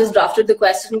how she's drafted the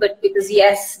question, but because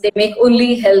yes, they make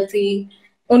only healthy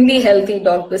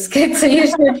dog biscuits, so you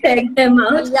should check them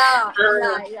out.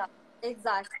 Yeah,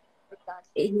 exactly.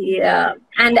 Yeah,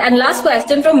 and last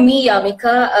question from me,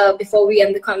 Yamika, before we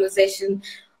end the conversation,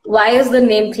 why is the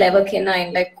name Clever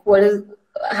Canine? Like,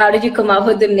 how did you come up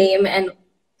with the name, and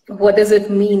what does it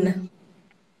mean?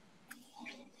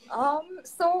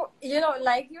 So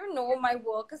like my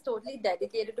work is totally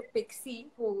dedicated to Pixie,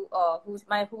 who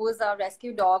was a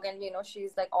rescue dog, and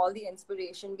she's like all the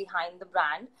inspiration behind the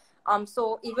brand.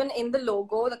 So even in the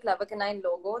logo, the Clever Canine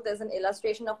logo, there's an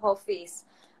illustration of her face.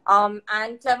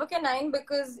 And Clever Canine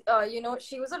because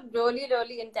she was a really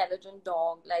really intelligent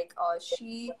dog. Like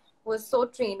she was so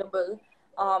trainable.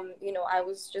 I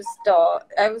was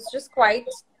just quite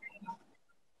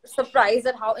surprised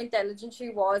at how intelligent she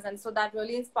was, and so that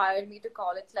really inspired me to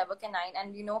call it Clever Canine.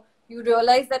 And you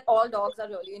realize that all dogs are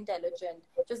really intelligent,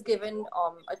 just given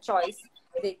a choice.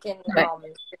 They can Right.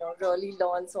 really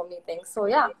learn so many things. So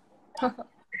yeah.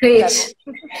 Great. That's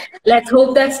Let's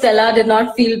hope that Stella did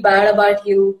not feel bad about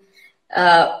you she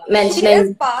is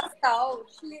mentioning. passed out.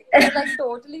 She's like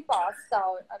totally passed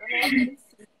out. I don't know if you can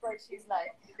see, but she's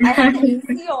like, I have the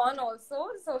AC on also,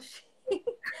 so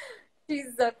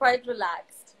she's quite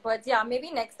relaxed. But yeah,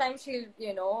 maybe next time she'll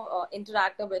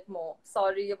interact a bit more.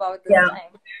 Sorry about this Yeah.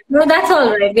 time. No, that's all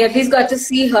right. We at least got to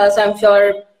see her, so I'm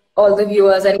sure all the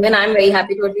viewers, and even I'm very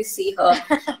happy to at least see her.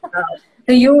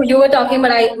 So you were talking,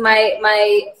 but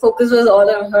my focus was all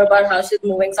on her about how she's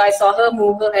moving. So I saw her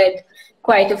move her head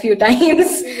quite a few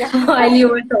times Yeah. while you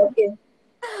were talking.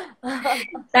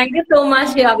 Thank you so much,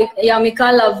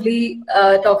 Yamika. Lovely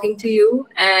talking to you,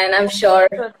 and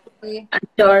Totally. I'm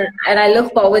sure, and I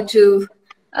look forward to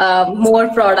more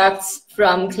products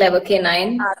from Clever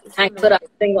Canine. Thanks for Absolutely.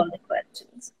 answering all the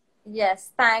questions. Yes,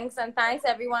 thanks, and thanks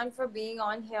everyone for being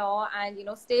on here. And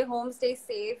stay home, stay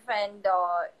safe, and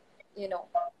you know,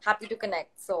 happy to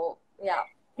connect. So yeah,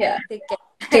 Yeah, take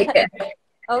take care. care.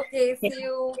 Okay, Yeah. see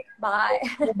you. Bye.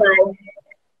 Bye.